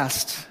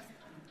fast,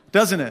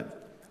 doesn't it?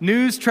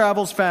 News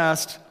travels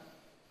fast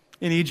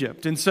in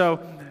Egypt. And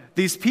so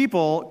these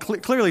people,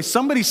 clearly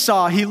somebody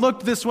saw, he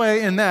looked this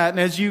way and that, and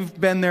as you've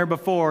been there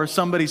before,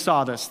 somebody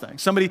saw this thing.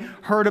 Somebody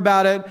heard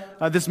about it.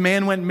 This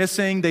man went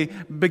missing. They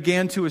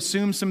began to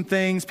assume some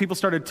things. People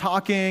started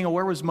talking. Oh,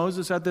 where was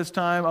Moses at this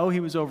time? Oh, he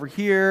was over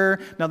here.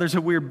 Now there's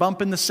a weird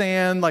bump in the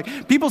sand.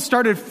 Like, people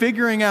started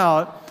figuring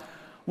out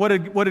what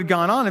had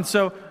gone on. And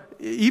so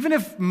even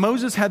if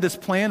Moses had this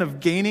plan of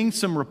gaining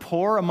some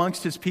rapport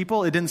amongst his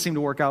people, it didn't seem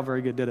to work out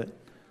very good, did it?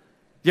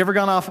 You ever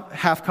gone off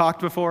half-cocked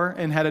before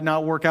and had it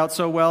not work out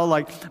so well?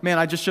 Like, man,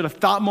 I just should have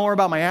thought more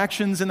about my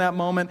actions in that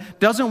moment.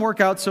 Doesn't work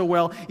out so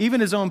well.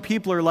 Even his own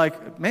people are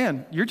like,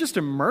 man, you're just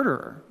a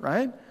murderer,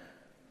 right?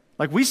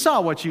 Like, we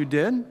saw what you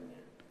did.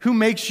 Who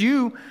makes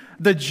you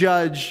the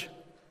judge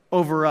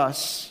over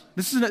us?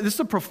 This is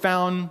a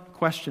profound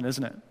question,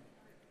 isn't it?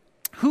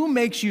 Who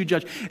makes you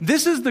judge?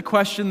 This is the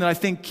question that I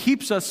think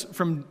keeps us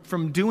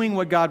from doing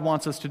what God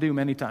wants us to do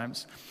many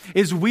times,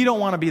 is we don't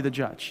want to be the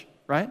judge,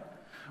 right?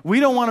 We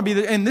don't want to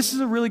be and this is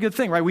a really good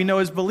thing, right? We know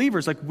as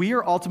believers, like, we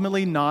are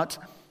ultimately not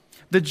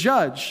the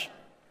judge.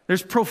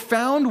 There's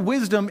profound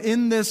wisdom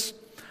in this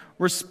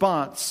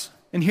response.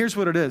 And here's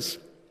what it is.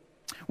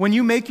 When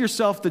you make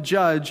yourself the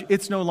judge,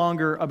 it's no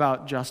longer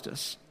about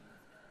justice.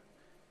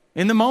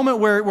 In the moment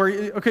where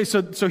okay,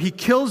 so he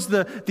kills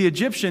the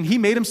Egyptian, he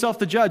made himself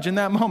the judge in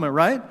that moment,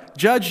 right?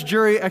 Judge,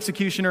 jury,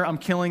 executioner, I'm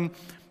killing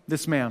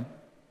this man.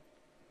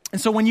 And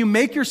so when you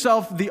make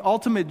yourself the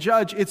ultimate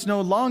judge, it's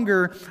no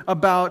longer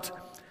about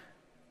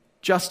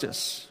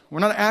justice. We're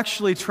not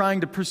actually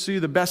trying to pursue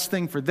the best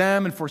thing for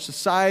them and for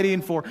society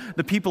and for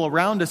the people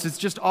around us. It's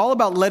just all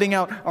about letting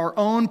out our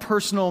own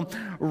personal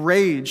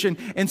rage.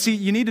 And see,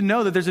 you need to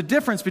know that there's a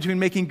difference between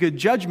making good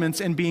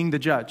judgments and being the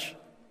judge.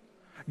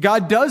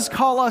 God does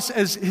call us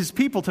as his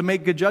people to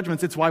make good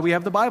judgments. It's why we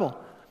have the Bible.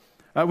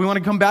 We want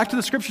to come back to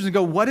the scriptures and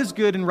go, what is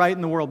good and right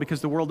in the world?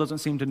 Because the world doesn't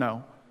seem to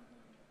know.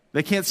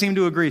 They can't seem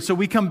to agree. So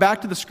we come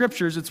back to the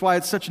scriptures. It's why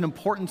it's such an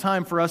important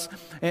time for us,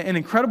 an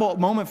incredible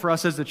moment for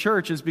us as the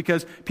church, is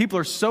because people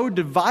are so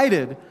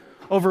divided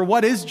over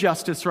what is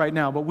justice right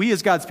now. But we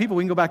as God's people,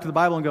 we can go back to the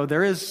Bible and go,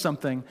 there is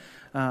something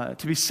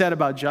to be said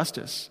about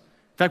justice.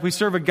 In fact, we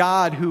serve a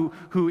God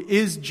who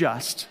is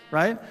just,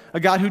 right? A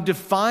God who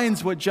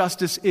defines what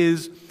justice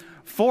is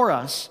for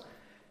us.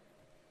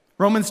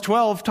 Romans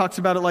 12 talks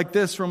about it like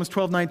this, Romans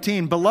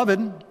 12:19.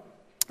 Beloved,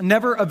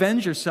 never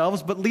avenge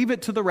yourselves, but leave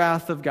it to the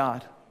wrath of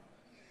God.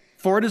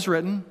 For it is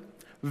written,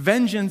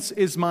 vengeance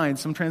is mine.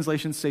 Some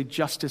translations say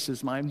justice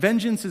is mine.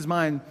 Vengeance is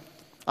mine.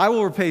 I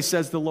will repay,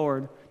 says the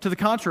Lord. To the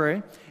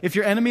contrary, if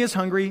your enemy is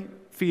hungry,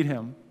 feed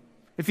him.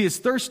 If he is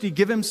thirsty,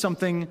 give him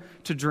something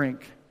to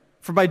drink.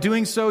 For by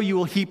doing so, you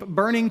will heap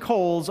burning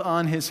coals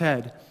on his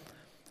head.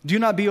 Do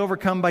not be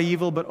overcome by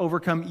evil, but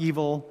overcome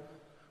evil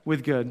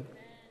with good.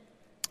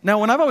 Now,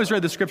 when I've always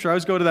read the scripture, I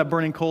always go to that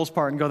burning coals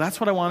part and go,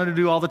 that's what I wanted to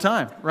do all the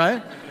time,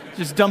 right?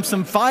 Just dump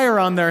some fire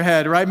on their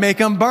head, right? Make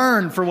them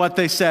burn for what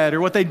they said or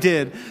what they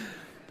did.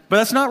 But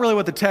that's not really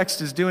what the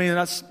text is doing.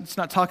 It's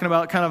not talking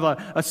about kind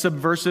of a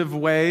subversive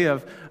way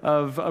of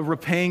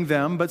repaying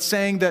them, but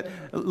saying that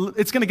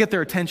it's going to get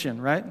their attention,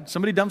 right?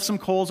 Somebody dumps some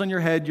coals on your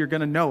head, you're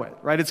going to know it,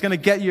 right? It's going to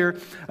get your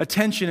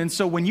attention. And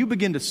so when you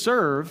begin to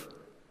serve,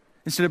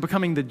 instead of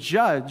becoming the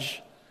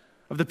judge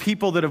of the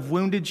people that have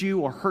wounded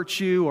you or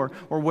hurt you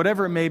or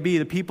whatever it may be,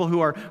 the people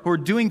who are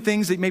doing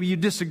things that maybe you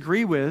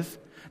disagree with,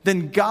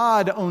 then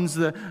God owns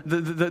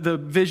the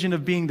vision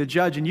of being the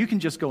judge, and you can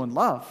just go and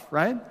love,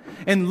 right?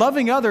 And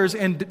loving others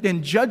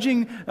and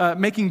judging,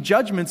 making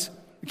judgments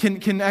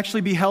can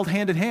actually be held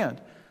hand in hand.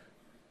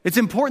 It's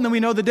important that we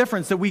know the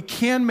difference, that we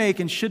can make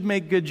and should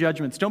make good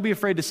judgments. Don't be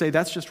afraid to say,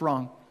 that's just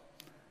wrong.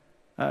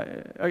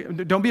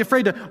 Don't be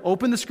afraid to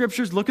open the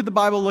scriptures, look at the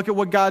Bible, look at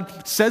what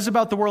God says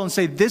about the world and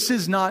say, this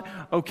is not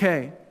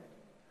okay.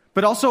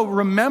 But also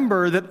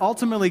remember that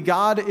ultimately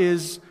God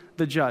is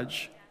the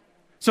judge.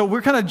 So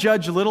we're kind of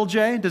judge little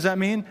j. Does that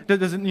mean?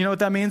 You know what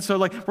that means? So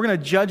like we're going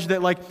to judge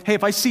that like, hey,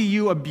 if I see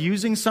you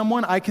abusing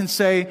someone, I can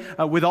say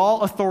with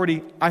all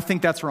authority, I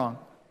think that's wrong.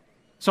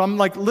 So I'm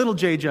like little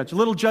j judge,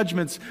 little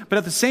judgments. But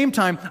at the same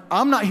time,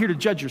 I'm not here to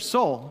judge your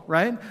soul,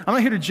 right? I'm not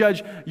here to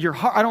judge your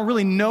heart. I don't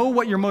really know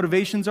what your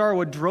motivations are or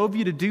what drove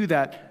you to do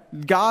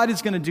that. God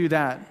is going to do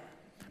that.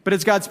 But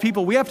as God's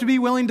people, we have to be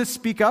willing to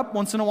speak up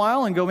once in a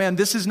while and go, man,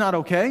 this is not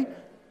okay.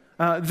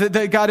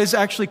 That God is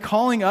actually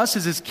calling us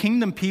as his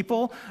kingdom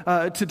people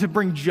to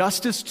bring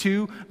justice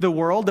to the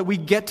world, that we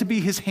get to be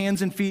his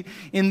hands and feet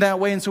in that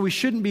way. And so we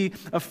shouldn't be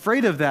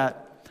afraid of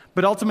that.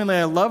 But ultimately,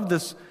 I love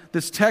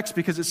this text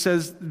because it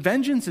says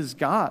vengeance is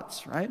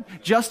God's, right?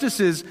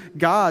 Justice is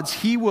God's.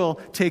 He will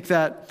take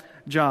that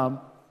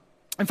job.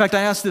 In fact,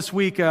 I asked this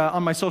week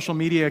on my social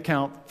media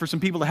account for some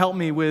people to help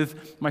me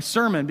with my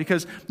sermon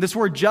because this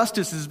word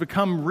justice has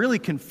become really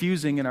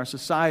confusing in our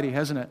society,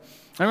 hasn't it?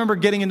 I remember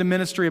getting into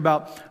ministry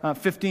about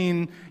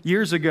 15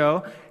 years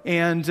ago,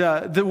 and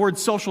the word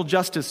social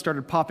justice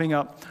started popping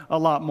up a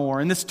lot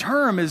more. And this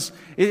term is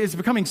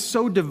becoming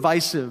so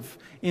divisive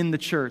in the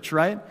church,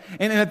 right?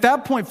 And at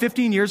that point,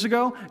 15 years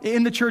ago,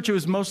 in the church, it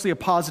was mostly a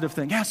positive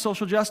thing. Yeah,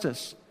 social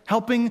justice.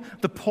 Helping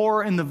the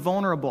poor and the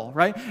vulnerable,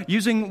 right?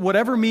 Using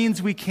whatever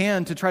means we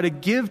can to try to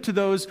give to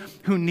those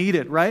who need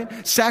it,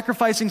 right?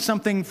 Sacrificing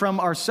something from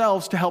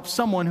ourselves to help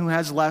someone who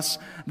has less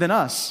than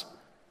us.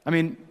 I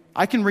mean,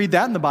 I can read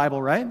that in the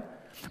Bible, right?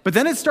 But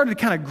then it started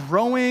kind of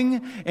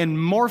growing and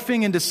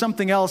morphing into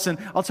something else. And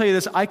I'll tell you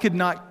this, I could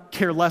not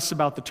care less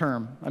about the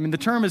term. I mean, the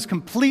term is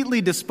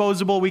completely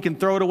disposable. We can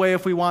throw it away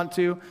if we want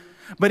to.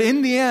 But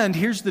in the end,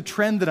 here's the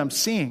trend that I'm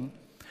seeing.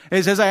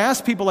 Is as I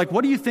ask people, like,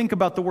 what do you think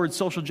about the word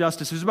social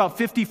justice? There's about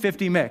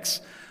 50-50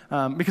 mix.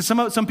 Because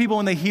some people,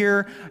 when they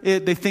hear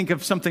it, they think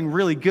of something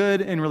really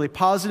good and really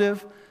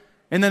positive.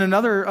 And then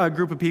another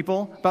group of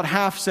people, about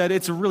half, said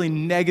it's a really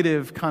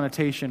negative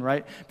connotation,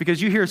 right? Because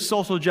you hear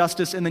social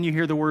justice and then you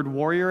hear the word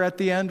warrior at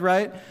the end,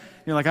 right?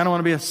 You're like, I don't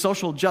want to be a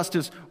social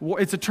justice.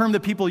 It's a term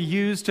that people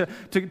use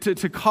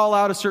to call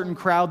out a certain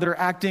crowd that are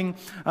acting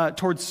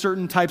towards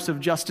certain types of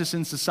justice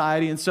in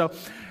society. And so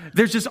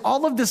there's just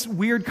all of this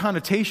weird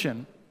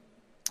connotation.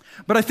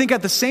 But I think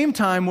at the same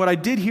time, what I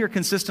did hear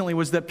consistently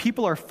was that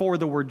people are for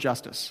the word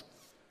justice.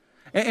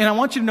 And I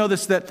want you to know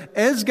this, that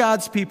as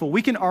God's people,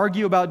 we can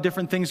argue about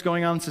different things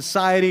going on in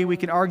society. We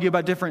can argue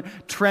about different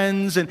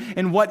trends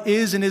and what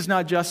is and is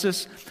not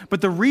justice. But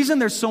the reason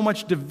there's so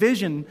much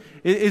division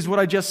is what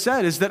I just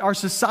said, is that our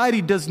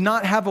society does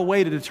not have a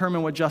way to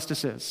determine what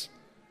justice is.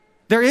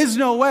 There is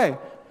no way.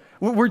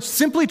 We're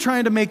simply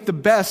trying to make the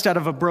best out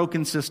of a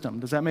broken system.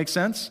 Does that make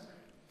sense?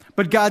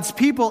 But God's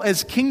people,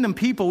 as kingdom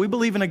people, we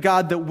believe in a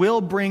God that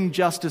will bring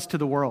justice to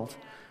the world.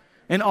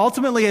 And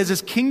ultimately, as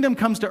his kingdom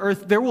comes to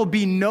earth, there will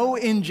be no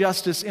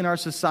injustice in our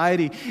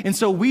society. And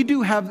so we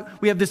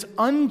have this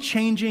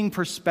unchanging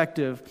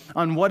perspective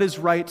on what is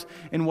right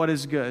and what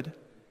is good.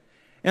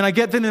 And I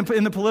get that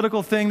in the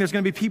political thing, there's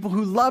going to be people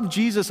who love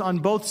Jesus on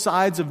both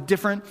sides of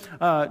different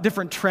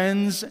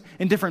trends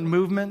and different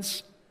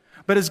movements.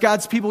 But as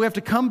God's people, we have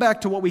to come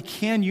back to what we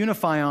can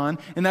unify on,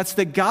 and that's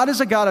that God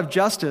is a God of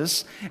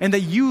justice, and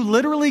that you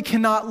literally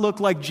cannot look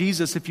like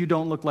Jesus if you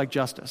don't look like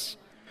justice.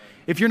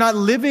 If you're not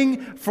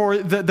living for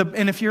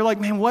and if you're like,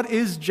 man, what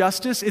is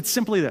justice? It's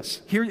simply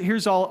this.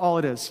 Here's all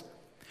it is.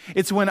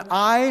 It's when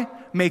I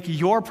make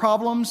your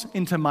problems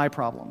into my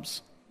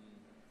problems.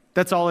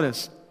 That's all it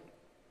is.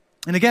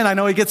 And again, I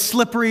know it gets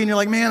slippery and you're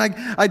like, man,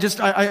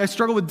 I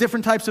struggle with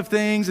different types of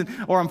things,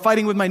 or I'm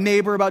fighting with my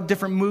neighbor about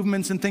different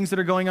movements and things that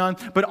are going on.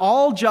 But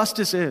all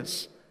justice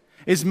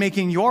is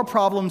making your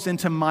problems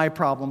into my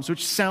problems,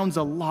 which sounds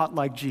a lot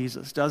like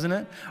Jesus, doesn't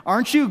it?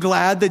 Aren't you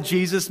glad that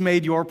Jesus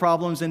made your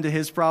problems into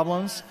his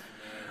problems?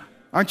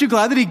 Aren't you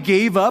glad that he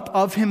gave up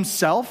of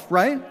himself,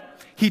 right?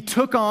 He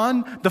took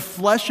on the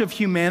flesh of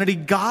humanity.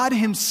 God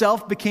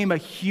himself became a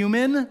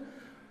human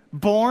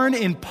born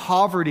in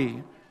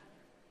poverty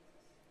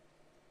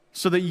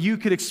so that you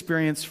could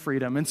experience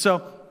freedom. And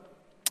so,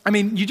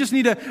 you just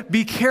need to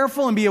be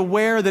careful and be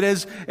aware that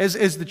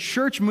as the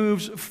church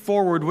moves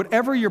forward,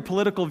 whatever your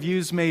political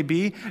views may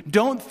be,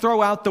 don't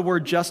throw out the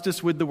word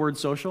justice with the word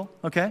social,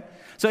 okay?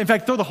 So in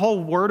fact, throw the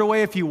whole word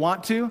away if you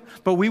want to,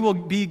 but we will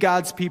be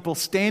God's people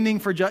standing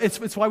for justice.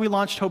 It's why we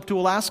launched Hope to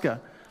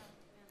Alaska.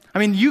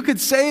 You could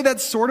say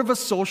that's sort of a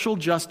social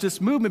justice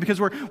movement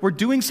because we're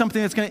doing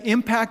something that's going to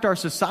impact our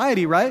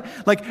society, right?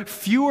 Like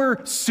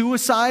fewer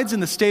suicides in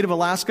the state of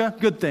Alaska,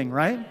 good thing,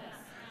 right?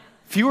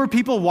 Fewer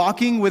people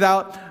walking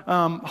without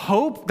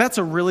hope, that's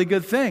a really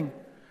good thing.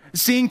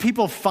 Seeing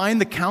people find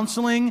the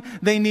counseling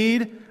they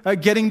need,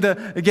 getting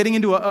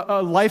into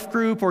a life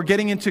group or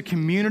getting into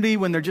community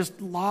when they're just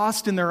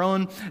lost in their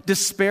own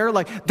despair,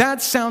 like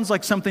that sounds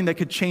like something that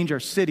could change our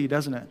city,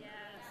 doesn't it?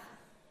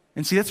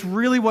 And see, that's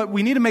really what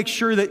we need to make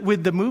sure that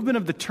with the movement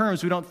of the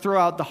terms, we don't throw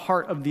out the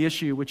heart of the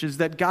issue, which is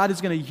that God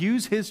is going to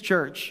use his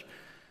church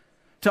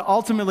to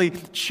ultimately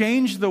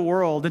change the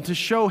world and to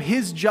show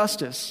his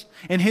justice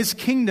and his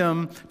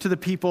kingdom to the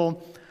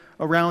people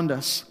around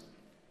us.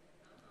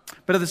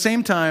 But at the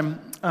same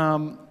time,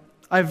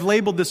 I've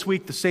labeled this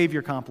week the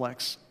Savior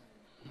complex,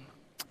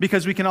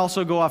 because we can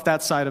also go off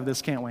that side of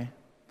this, can't we?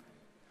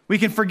 We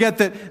can forget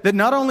that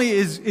not only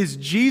is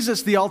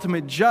Jesus the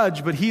ultimate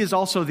judge, but he is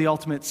also the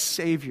ultimate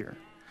Savior.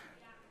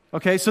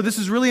 Okay, so this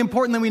is really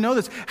important that we know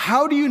this.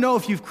 How do you know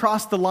if you've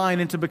crossed the line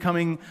into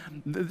becoming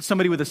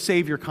somebody with a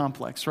Savior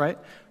complex, right?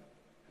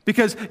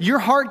 Because your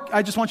heart,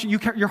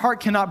 your heart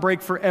cannot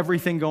break for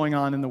everything going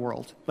on in the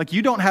world. Like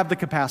you don't have the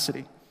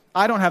capacity.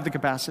 I don't have the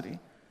capacity.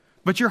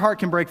 But your heart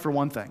can break for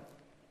one thing.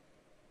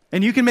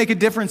 And you can make a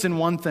difference in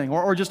one thing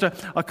or just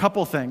a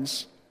couple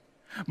things.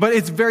 But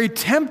it's very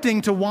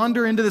tempting to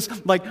wander into this,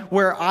 like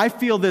where I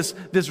feel this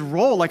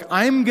role, like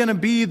I'm going to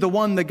be the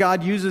one that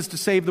God uses to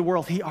save the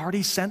world. He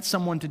already sent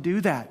someone to do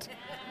that,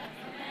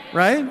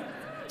 right?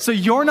 So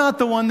you're not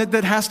the one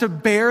that has to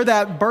bear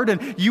that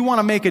burden. You want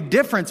to make a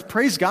difference.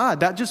 Praise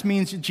God. That just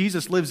means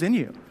Jesus lives in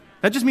you.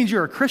 That just means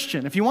you're a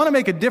Christian. If you want to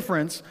make a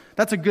difference,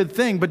 that's a good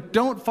thing, but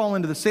don't fall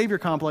into the Savior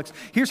complex.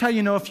 Here's how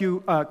you know if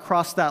you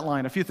cross that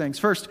line. A few things.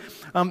 First,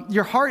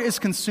 your heart is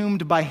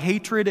consumed by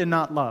hatred and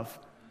not love.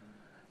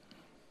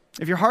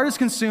 If your heart is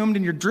consumed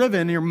and you're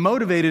driven and you're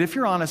motivated, if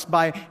you're honest,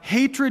 by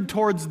hatred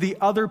towards the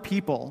other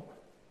people,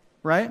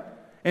 right,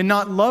 and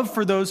not love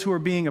for those who are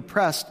being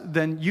oppressed,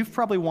 then you've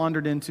probably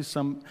wandered into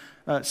some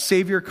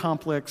Savior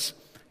complex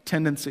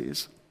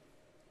tendencies.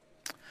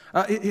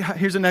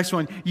 Here's the next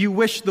one. You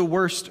wish the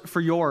worst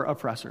for your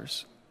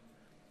oppressors,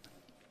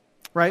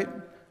 right?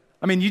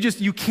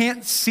 You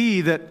can't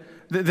see that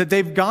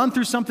they've gone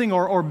through something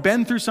or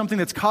been through something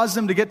that's caused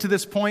them to get to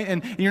this point,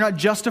 and you're not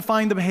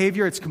justifying the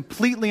behavior. It's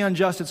completely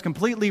unjust. It's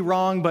completely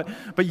wrong,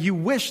 but you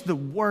wish the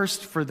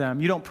worst for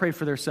them. You don't pray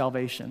for their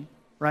salvation,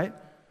 right?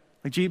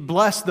 Like,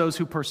 bless those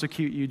who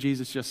persecute you,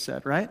 Jesus just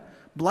said, right?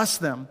 Bless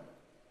them.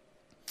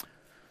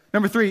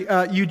 Number 3,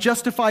 you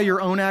justify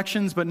your own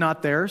actions, but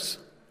not theirs.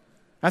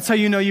 That's how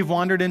you know you've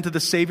wandered into the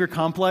Savior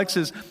complex,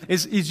 is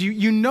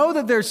you know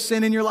that there's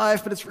sin in your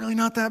life, but it's really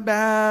not that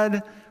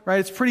bad, right?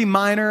 It's pretty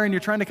minor, and you're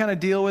trying to kind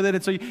of deal with it.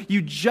 And so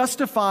you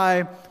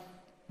justify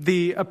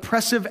the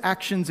oppressive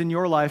actions in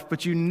your life,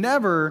 but you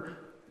never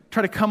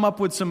try to come up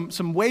with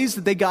some ways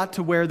that they got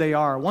to where they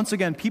are. Once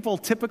again, people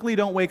typically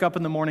don't wake up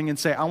in the morning and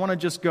say, I want to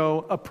just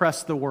go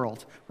oppress the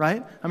world,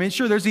 right?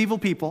 Sure, there's evil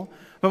people,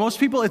 but most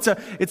people, it's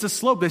a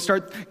slope. They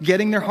start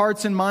getting their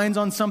hearts and minds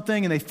on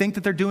something, and they think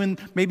that they're doing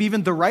maybe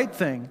even the right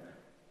thing,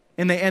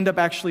 and they end up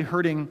actually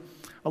hurting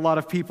a lot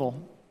of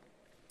people.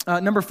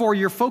 Number 4,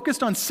 you're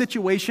focused on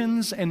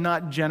situations and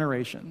not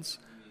generations.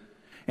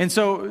 And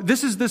so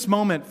this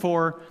moment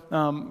for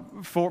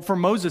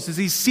Moses, as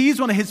he sees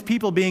one of his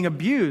people being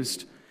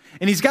abused,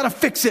 and he's got to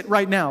fix it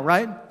right now,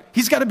 right?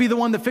 He's got to be the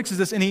one that fixes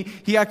this. And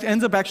he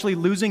ends up actually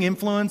losing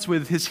influence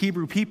with his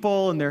Hebrew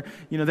people, and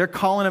they're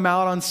calling him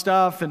out on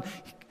stuff. And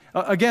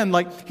again,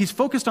 like, he's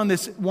focused on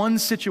this one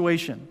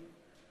situation.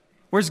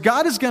 Whereas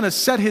God is going to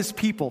set his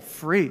people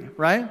free,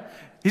 right?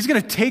 He's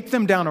going to take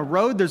them down a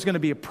road. There's going to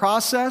be a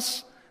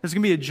process. There's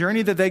going to be a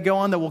journey that they go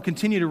on that we'll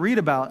continue to read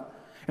about.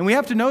 And we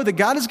have to know that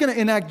God is going to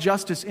enact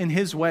justice in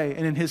his way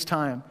and in his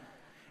time.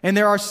 And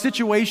there are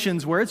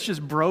situations where it's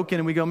just broken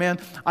and we go, man,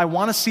 I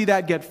want to see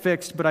that get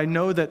fixed, but I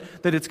know that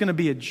it's going to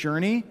be a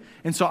journey.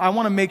 And so I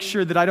want to make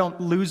sure that I don't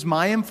lose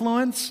my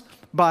influence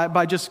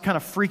by just kind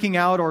of freaking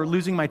out or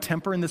losing my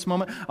temper in this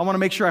moment. I want to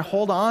make sure I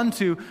hold on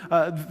to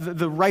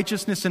the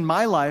righteousness in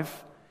my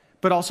life,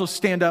 but also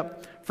stand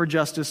up for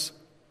justice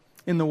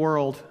in the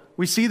world.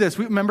 We see this.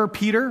 We remember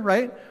Peter,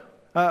 right?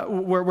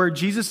 Where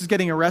Jesus is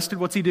getting arrested,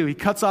 what's he do? He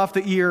cuts off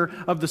the ear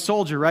of the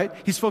soldier, right?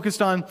 He's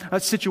focused on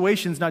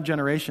situations, not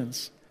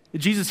generations.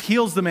 Jesus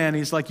heals the man.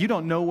 He's like, you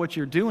don't know what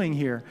you're doing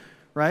here,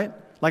 right?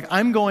 Like,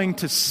 I'm going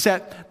to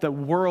set the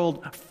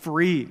world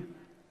free.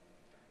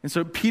 And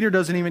so Peter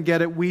doesn't even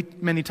get it. We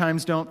many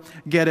times don't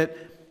get it.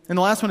 And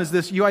the last one is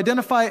this: you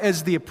identify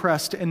as the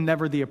oppressed and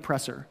never the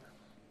oppressor.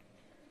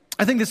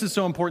 I think this is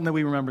so important that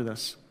we remember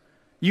this.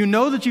 You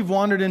know that you've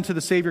wandered into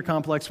the Savior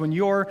complex when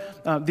you're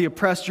the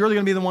oppressed. You're going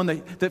to be the one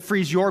that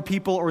frees your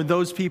people or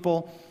those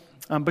people.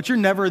 But you're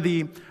never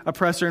the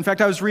oppressor. In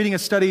fact, I was reading a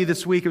study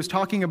this week. It was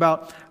talking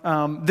about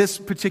this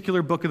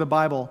particular book of the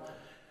Bible.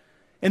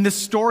 And this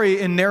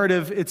story and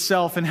narrative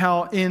itself, and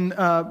how in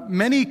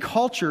many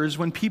cultures,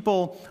 when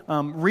people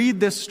read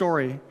this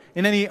story,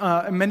 in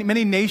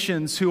many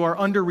nations who are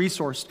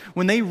under-resourced,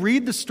 when they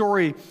read the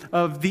story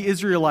of the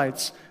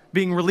Israelites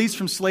being released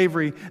from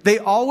slavery, they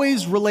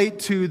always relate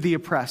to the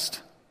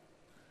oppressed.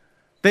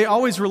 They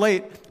always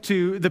relate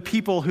to the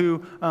people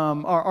who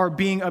are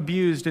being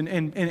abused,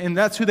 and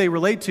that's who they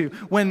relate to.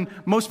 When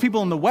most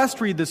people in the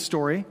West read this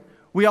story,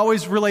 we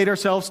always relate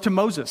ourselves to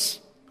Moses.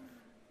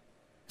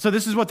 So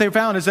this is what they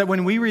found, is that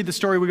when we read the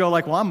story, we go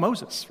like, well, I'm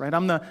Moses, right?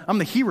 I'm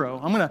the hero.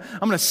 I'm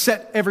gonna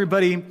set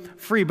everybody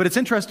free. But it's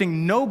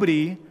interesting,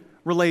 nobody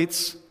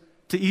relates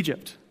to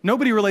Egypt.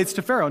 Nobody relates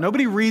to Pharaoh.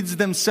 Nobody reads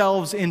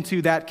themselves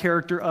into that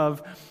character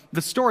of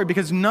the story,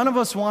 because none of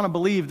us want to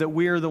believe that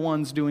we're the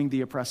ones doing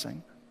the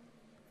oppressing.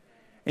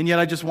 And yet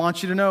I just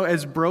want you to know,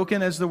 as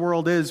broken as the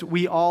world is,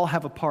 we all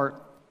have a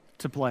part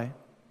to play.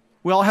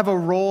 We all have a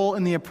role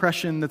in the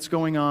oppression that's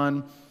going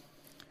on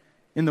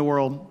in the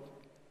world.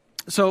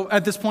 So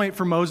at this point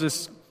for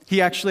Moses,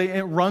 he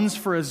actually runs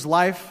for his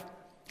life.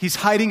 He's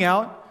hiding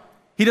out.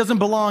 He doesn't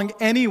belong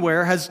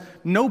anywhere, has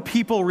no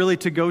people really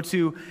to go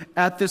to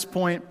at this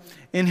point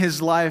in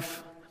his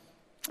life.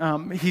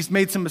 He's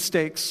made some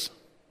mistakes.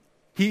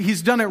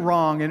 He's done it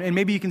wrong, and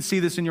maybe you can see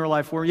this in your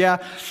life where,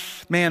 yeah,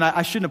 man,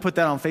 I shouldn't have put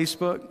that on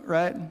Facebook,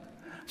 right?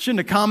 I shouldn't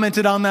have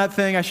commented on that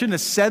thing. I shouldn't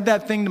have said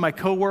that thing to my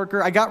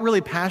coworker. I got really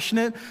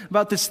passionate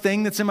about this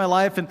thing that's in my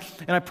life, and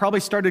I probably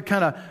started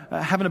kind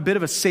of having a bit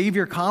of a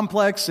savior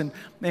complex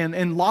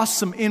and lost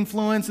some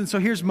influence. And so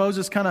here's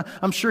Moses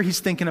I'm sure he's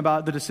thinking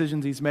about the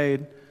decisions he's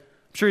made.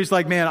 I'm sure he's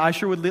like, man, I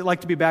sure would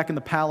like to be back in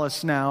the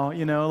palace now,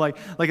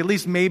 like at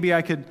least maybe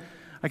I could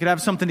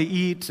have something to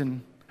eat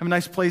and have a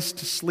nice place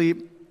to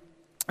sleep.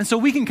 And so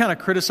we can kind of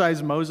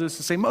criticize Moses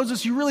and say,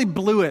 Moses, you really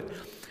blew it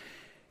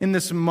in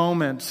this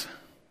moment.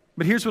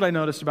 But here's what I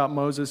noticed about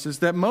Moses, is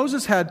that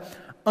Moses had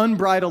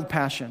unbridled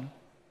passion.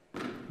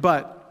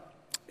 But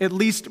at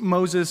least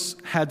Moses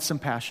had some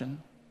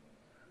passion.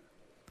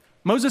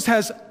 Moses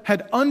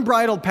had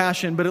unbridled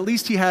passion, but at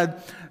least he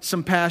had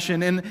some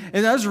passion. And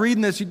as I was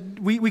reading this,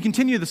 we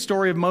continue the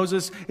story of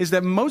Moses, is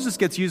that Moses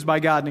gets used by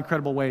God in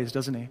incredible ways,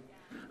 doesn't he?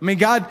 I mean,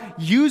 God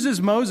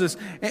uses Moses,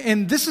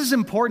 and this is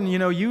important.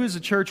 You as a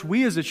church,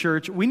 we as a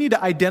church, we need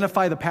to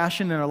identify the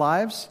passion in our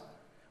lives.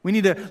 We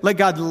need to let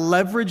God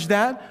leverage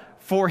that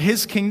for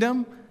his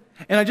kingdom.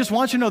 And I just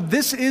want you to know,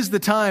 this is the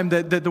time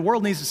that the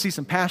world needs to see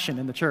some passion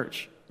in the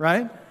church,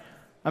 right?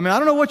 I mean, I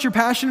don't know what you're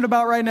passionate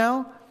about right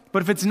now,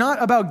 but if it's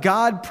not about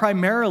God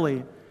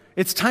primarily,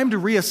 it's time to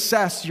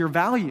reassess your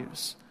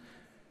values.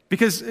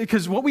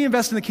 Because what we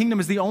invest in the kingdom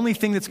is the only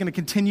thing that's going to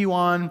continue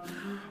on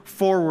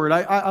forward.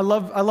 I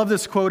love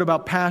this quote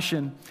about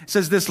passion. It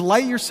says this: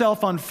 light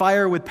yourself on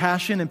fire with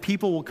passion and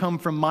people will come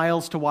from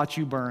miles to watch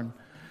you burn.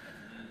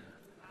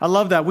 I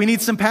love that. We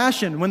need some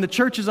passion. When the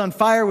church is on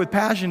fire with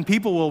passion,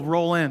 people will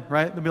roll in,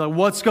 right? They'll be like,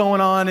 what's going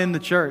on in the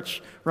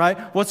church, right?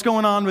 What's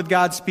going on with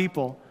God's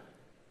people?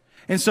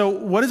 And so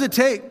what does it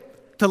take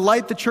to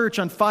light the church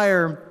on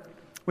fire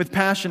with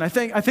passion? I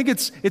think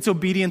it's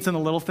obedience in the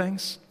little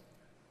things.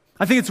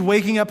 I think it's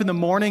waking up in the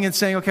morning and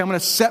saying, okay, I'm going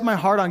to set my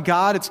heart on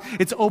God.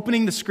 It's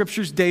opening the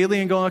scriptures daily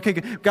and going, okay,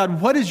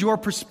 God, what is your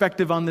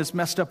perspective on this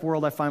messed up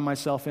world I find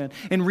myself in?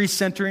 And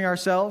recentering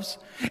ourselves.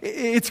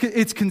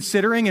 It's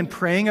considering and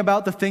praying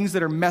about the things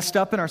that are messed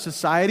up in our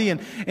society,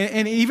 and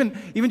even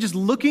just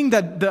looking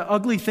the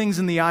ugly things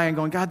in the eye and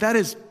going, God,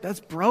 that's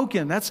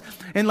broken.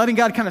 And letting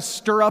God kind of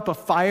stir up a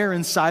fire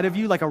inside of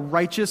you, like a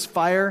righteous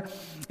fire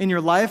in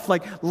your life.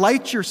 Like,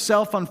 light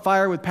yourself on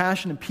fire with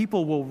passion and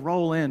people will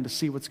roll in to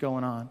see what's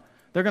going on.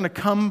 They're going to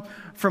come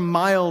from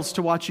miles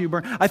to watch you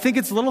burn. I think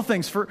it's little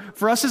things. For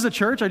us as a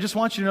church, I just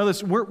want you to know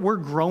this. We're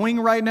growing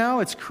right now.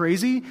 It's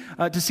crazy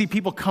to see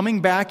people coming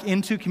back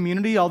into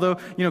community, although,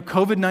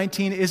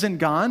 COVID-19 isn't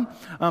gone.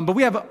 But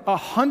we have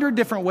 100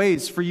 different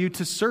ways for you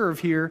to serve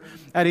here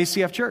at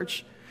ACF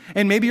Church.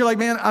 And maybe you're like,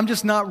 man, I'm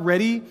just not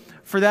ready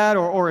for that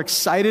or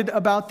excited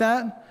about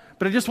that.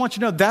 But I just want you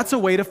to know that's a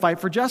way to fight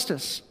for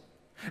justice.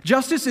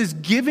 Justice is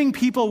giving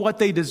people what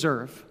they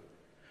deserve.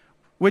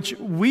 Which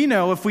we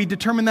know if we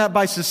determine that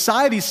by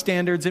society's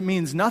standards, it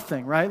means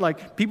nothing, right?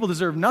 Like people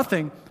deserve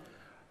nothing.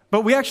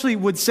 But we actually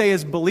would say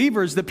as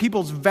believers that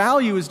people's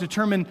value is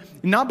determined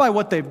not by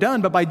what they've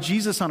done, but by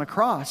Jesus on a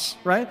cross,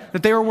 right?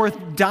 That they are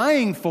worth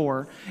dying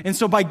for. And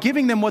so by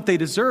giving them what they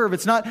deserve,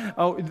 it's not,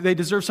 they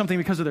deserve something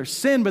because of their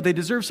sin, but they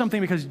deserve something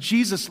because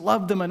Jesus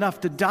loved them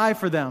enough to die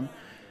for them.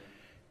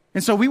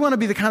 And so we want to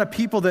be the kind of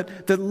people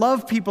that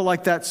love people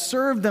like that,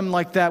 serve them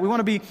like that. We want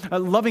to be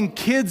loving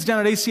kids down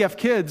at ACF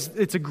Kids.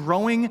 It's a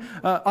growing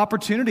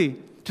opportunity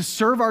to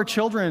serve our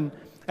children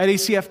at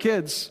ACF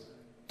Kids,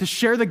 to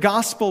share the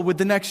gospel with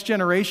the next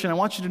generation. I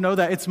want you to know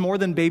that it's more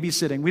than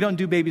babysitting. We don't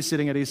do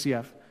babysitting at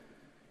ACF.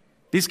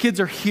 These kids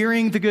are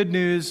hearing the good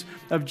news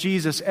of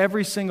Jesus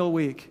every single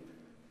week.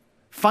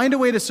 Find a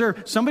way to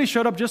serve. Somebody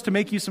showed up just to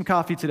make you some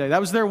coffee today.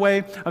 That was their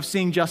way of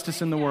seeing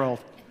justice in the world.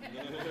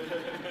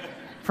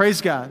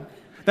 Praise God.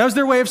 That was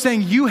their way of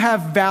saying you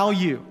have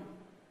value,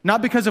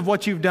 not because of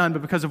what you've done,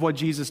 but because of what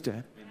Jesus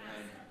did.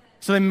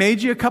 So they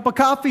made you a cup of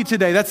coffee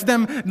today. That's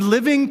them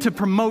living to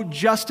promote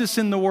justice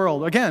in the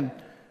world. Again,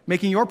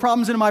 making your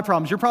problems into my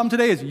problems. Your problem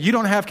today is you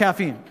don't have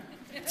caffeine.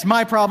 It's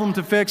my problem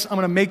to fix. I'm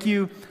going to make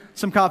you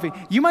some coffee.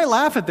 You might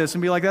laugh at this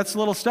and be like, that's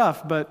little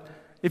stuff. But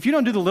if you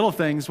don't do the little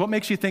things, what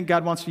makes you think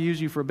God wants to use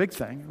you for a big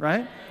thing,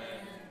 right?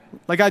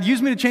 Like, God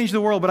used me to change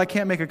the world, but I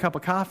can't make a cup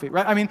of coffee,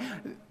 right? I mean,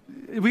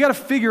 we got to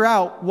figure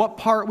out what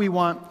part we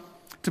want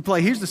to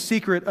play. Here's the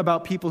secret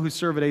about people who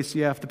serve at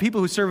ACF. The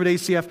people who serve at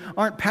ACF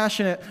aren't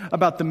passionate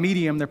about the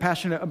medium. They're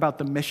passionate about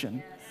the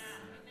mission.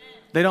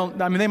 They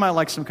might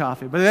like some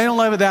coffee, but they don't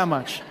love it that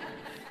much.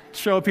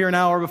 Show up here an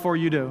hour before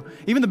you do.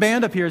 Even the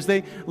band up here, as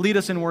they lead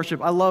us in worship,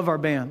 I love our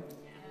band.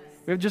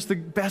 We have just the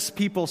best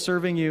people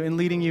serving you and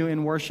leading you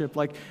in worship.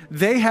 Like,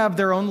 they have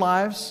their own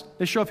lives.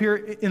 They show up here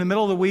in the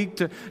middle of the week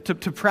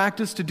to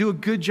practice, to do a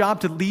good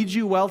job, to lead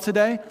you well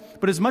today.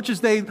 But as much as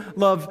they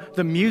love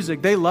the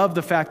music, they love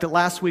the fact that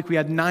last week we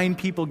had 9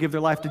 people give their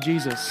life to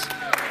Jesus.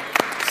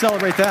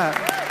 Celebrate that.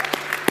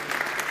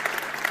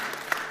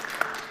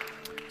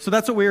 So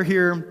that's what we're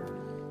here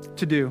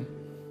to do.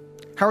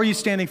 How are you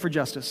standing for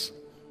justice?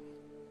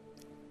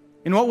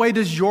 In what way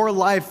does your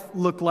life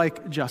look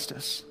like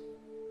justice?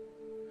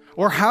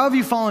 Or how have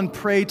you fallen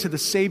prey to the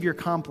Savior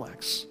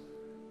complex?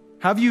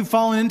 Have you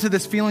fallen into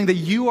this feeling that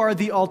you are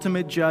the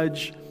ultimate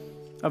judge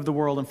of the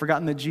world and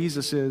forgotten that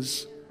Jesus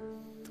is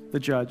the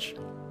judge?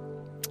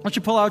 Why don't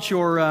you pull out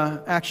your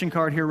action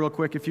card here real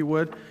quick, if you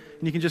would.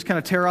 And you can just kind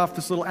of tear off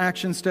this little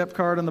action step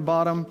card on the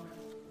bottom.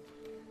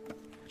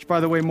 Which,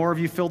 by the way, more of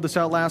you filled this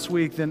out last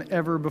week than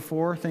ever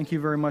before. Thank you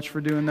very much for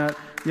doing that.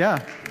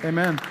 Yeah,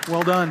 amen.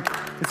 Well done.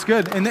 It's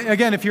good. And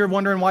again, if you're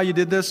wondering why you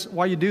do this,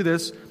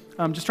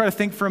 just try to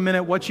think for a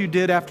minute what you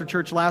did after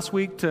church last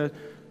week to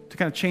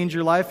kind of change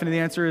your life. And the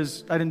answer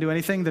is, I didn't do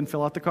anything. Then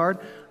fill out the card.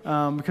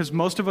 Because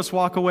most of us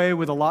walk away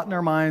with a lot in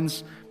our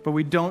minds, but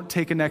we don't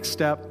take a next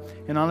step.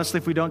 And honestly,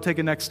 if we don't take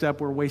a next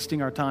step, we're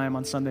wasting our time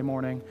on Sunday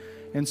morning.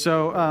 And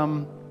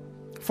so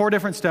 4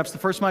 different steps. The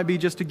first might be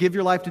just to give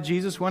your life to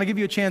Jesus. We want to give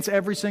you a chance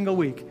every single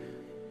week.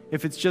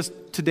 If it's just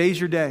today's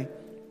your day.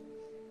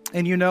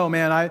 And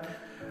man,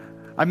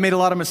 I've made a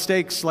lot of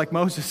mistakes like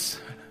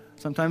Moses.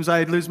 Sometimes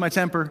I lose my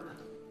temper.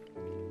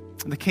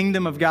 The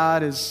kingdom of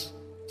God is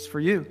for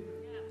you.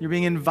 You're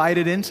being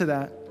invited into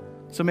that.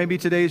 So maybe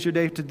today is your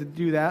day to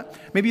do that.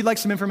 Maybe you'd like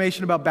some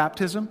information about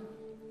baptism.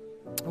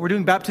 We're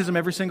doing baptism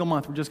every single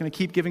month. We're just going to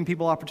keep giving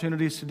people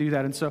opportunities to do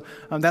that. And so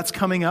that's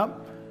coming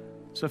up.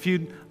 So if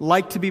you'd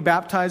like to be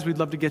baptized, we'd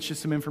love to get you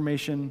some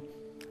information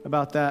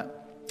about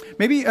that.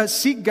 Maybe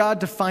seek God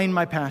to find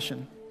my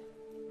passion.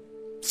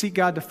 Seek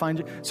God to find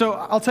you. So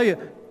I'll tell you,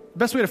 the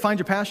best way to find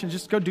your passion is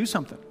just go do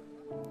something.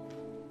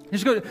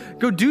 Just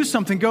go do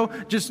something.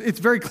 It's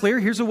very clear.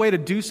 Here's a way to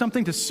do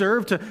something, to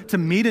serve, to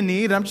meet a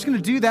need. And I'm just going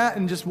to do that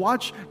and just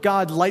watch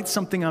God light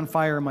something on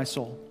fire in my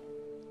soul.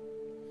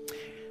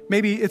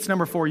 Maybe it's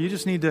number 4. You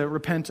just need to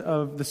repent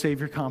of the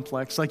Savior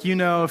complex. Like,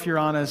 if you're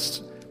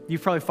honest,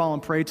 you've probably fallen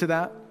prey to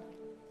that.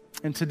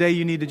 And today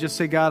you need to just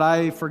say, God,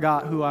 I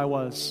forgot who I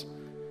was.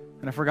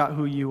 And I forgot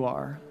who you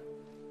are.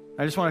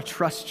 I just want to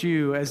trust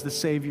you as the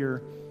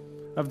Savior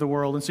of the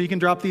world. And so you can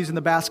drop these in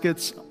the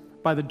baskets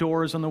by the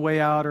doors on the way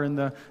out or in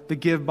the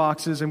give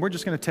boxes. And we're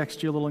just going to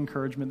text you a little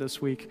encouragement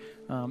this week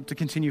to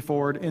continue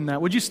forward in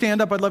that. Would you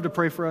stand up? I'd love to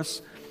pray for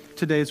us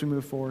today as we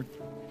move forward.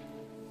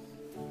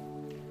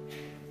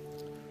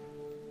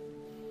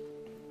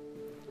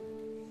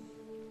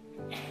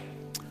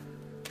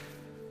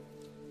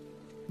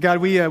 God,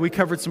 we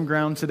covered some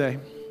ground today.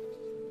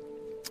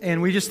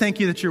 And we just thank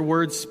you that your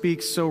word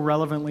speaks so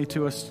relevantly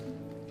to us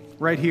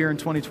right here in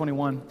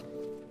 2021.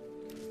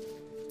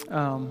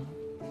 God,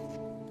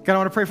 I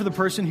want to pray for the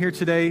person here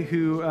today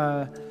who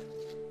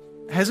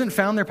hasn't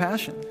found their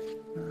passion.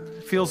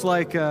 It feels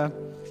like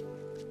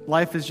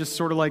life is just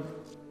sort of like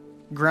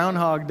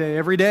Groundhog Day.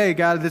 Every day,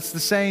 God, it's the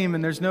same,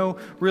 and there's no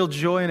real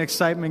joy and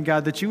excitement,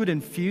 God, that you would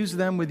infuse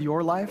them with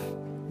your life,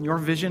 your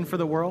vision for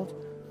the world.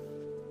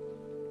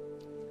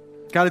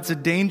 God, it's a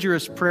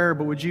dangerous prayer,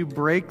 but would you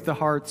break the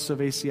hearts of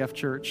ACF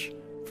Church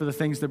for the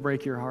things that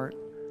break your heart?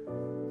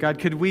 God,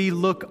 could we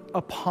look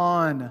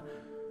upon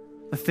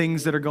the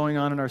things that are going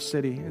on in our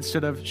city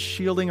instead of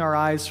shielding our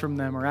eyes from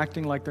them or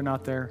acting like they're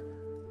not there?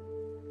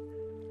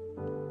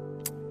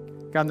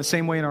 God, in the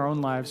same way in our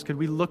own lives, could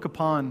we look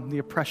upon the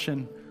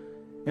oppression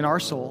in our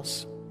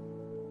souls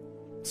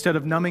instead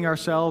of numbing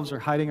ourselves or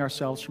hiding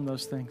ourselves from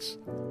those things?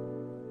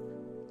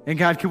 And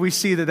God, could we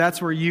see that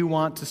that's where you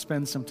want to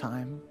spend some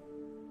time?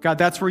 God,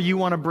 that's where you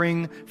want to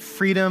bring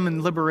freedom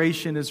and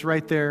liberation, is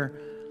right there.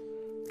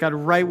 God,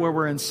 right where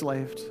we're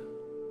enslaved,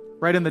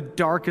 right in the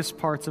darkest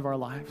parts of our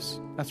lives.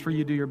 That's where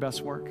you do your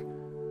best work.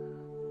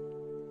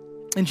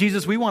 And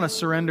Jesus, we want to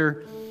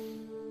surrender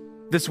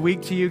this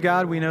week to you,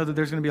 God. We know that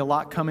there's going to be a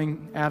lot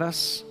coming at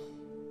us.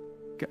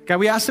 God,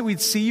 we ask that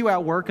we'd see you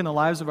at work in the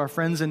lives of our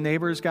friends and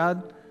neighbors,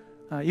 God.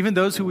 Even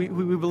those who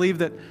we believe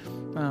that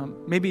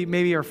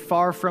maybe are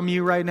far from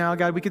you right now,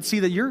 God, we could see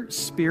that your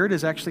Spirit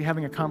is actually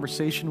having a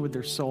conversation with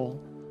their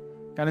soul.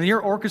 God, and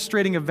you're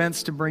orchestrating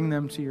events to bring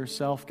them to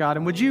yourself, God.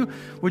 And would you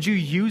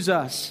use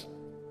us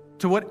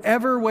to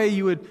whatever way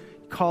you would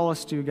call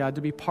us to, God,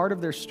 to be part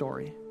of their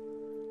story.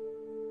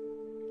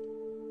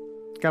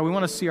 God, we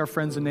want to see our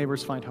friends and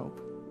neighbors find hope.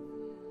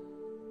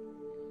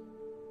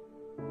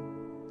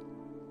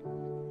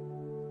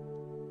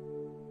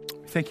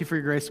 Thank you for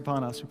your grace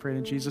upon us. We pray it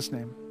in Jesus'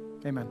 name.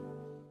 Amen.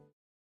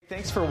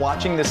 Thanks for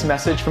watching this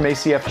message from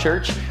ACF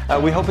Church.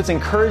 We hope it's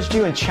encouraged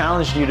you and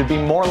challenged you to be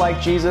more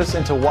like Jesus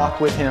and to walk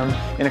with Him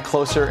in a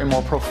closer and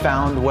more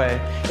profound way.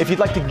 If you'd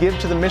like to give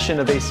to the mission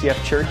of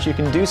ACF Church, you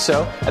can do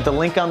so at the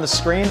link on the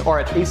screen or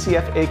at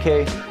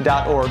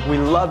acfak.org. We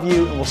love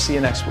you, and we'll see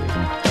you next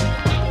week.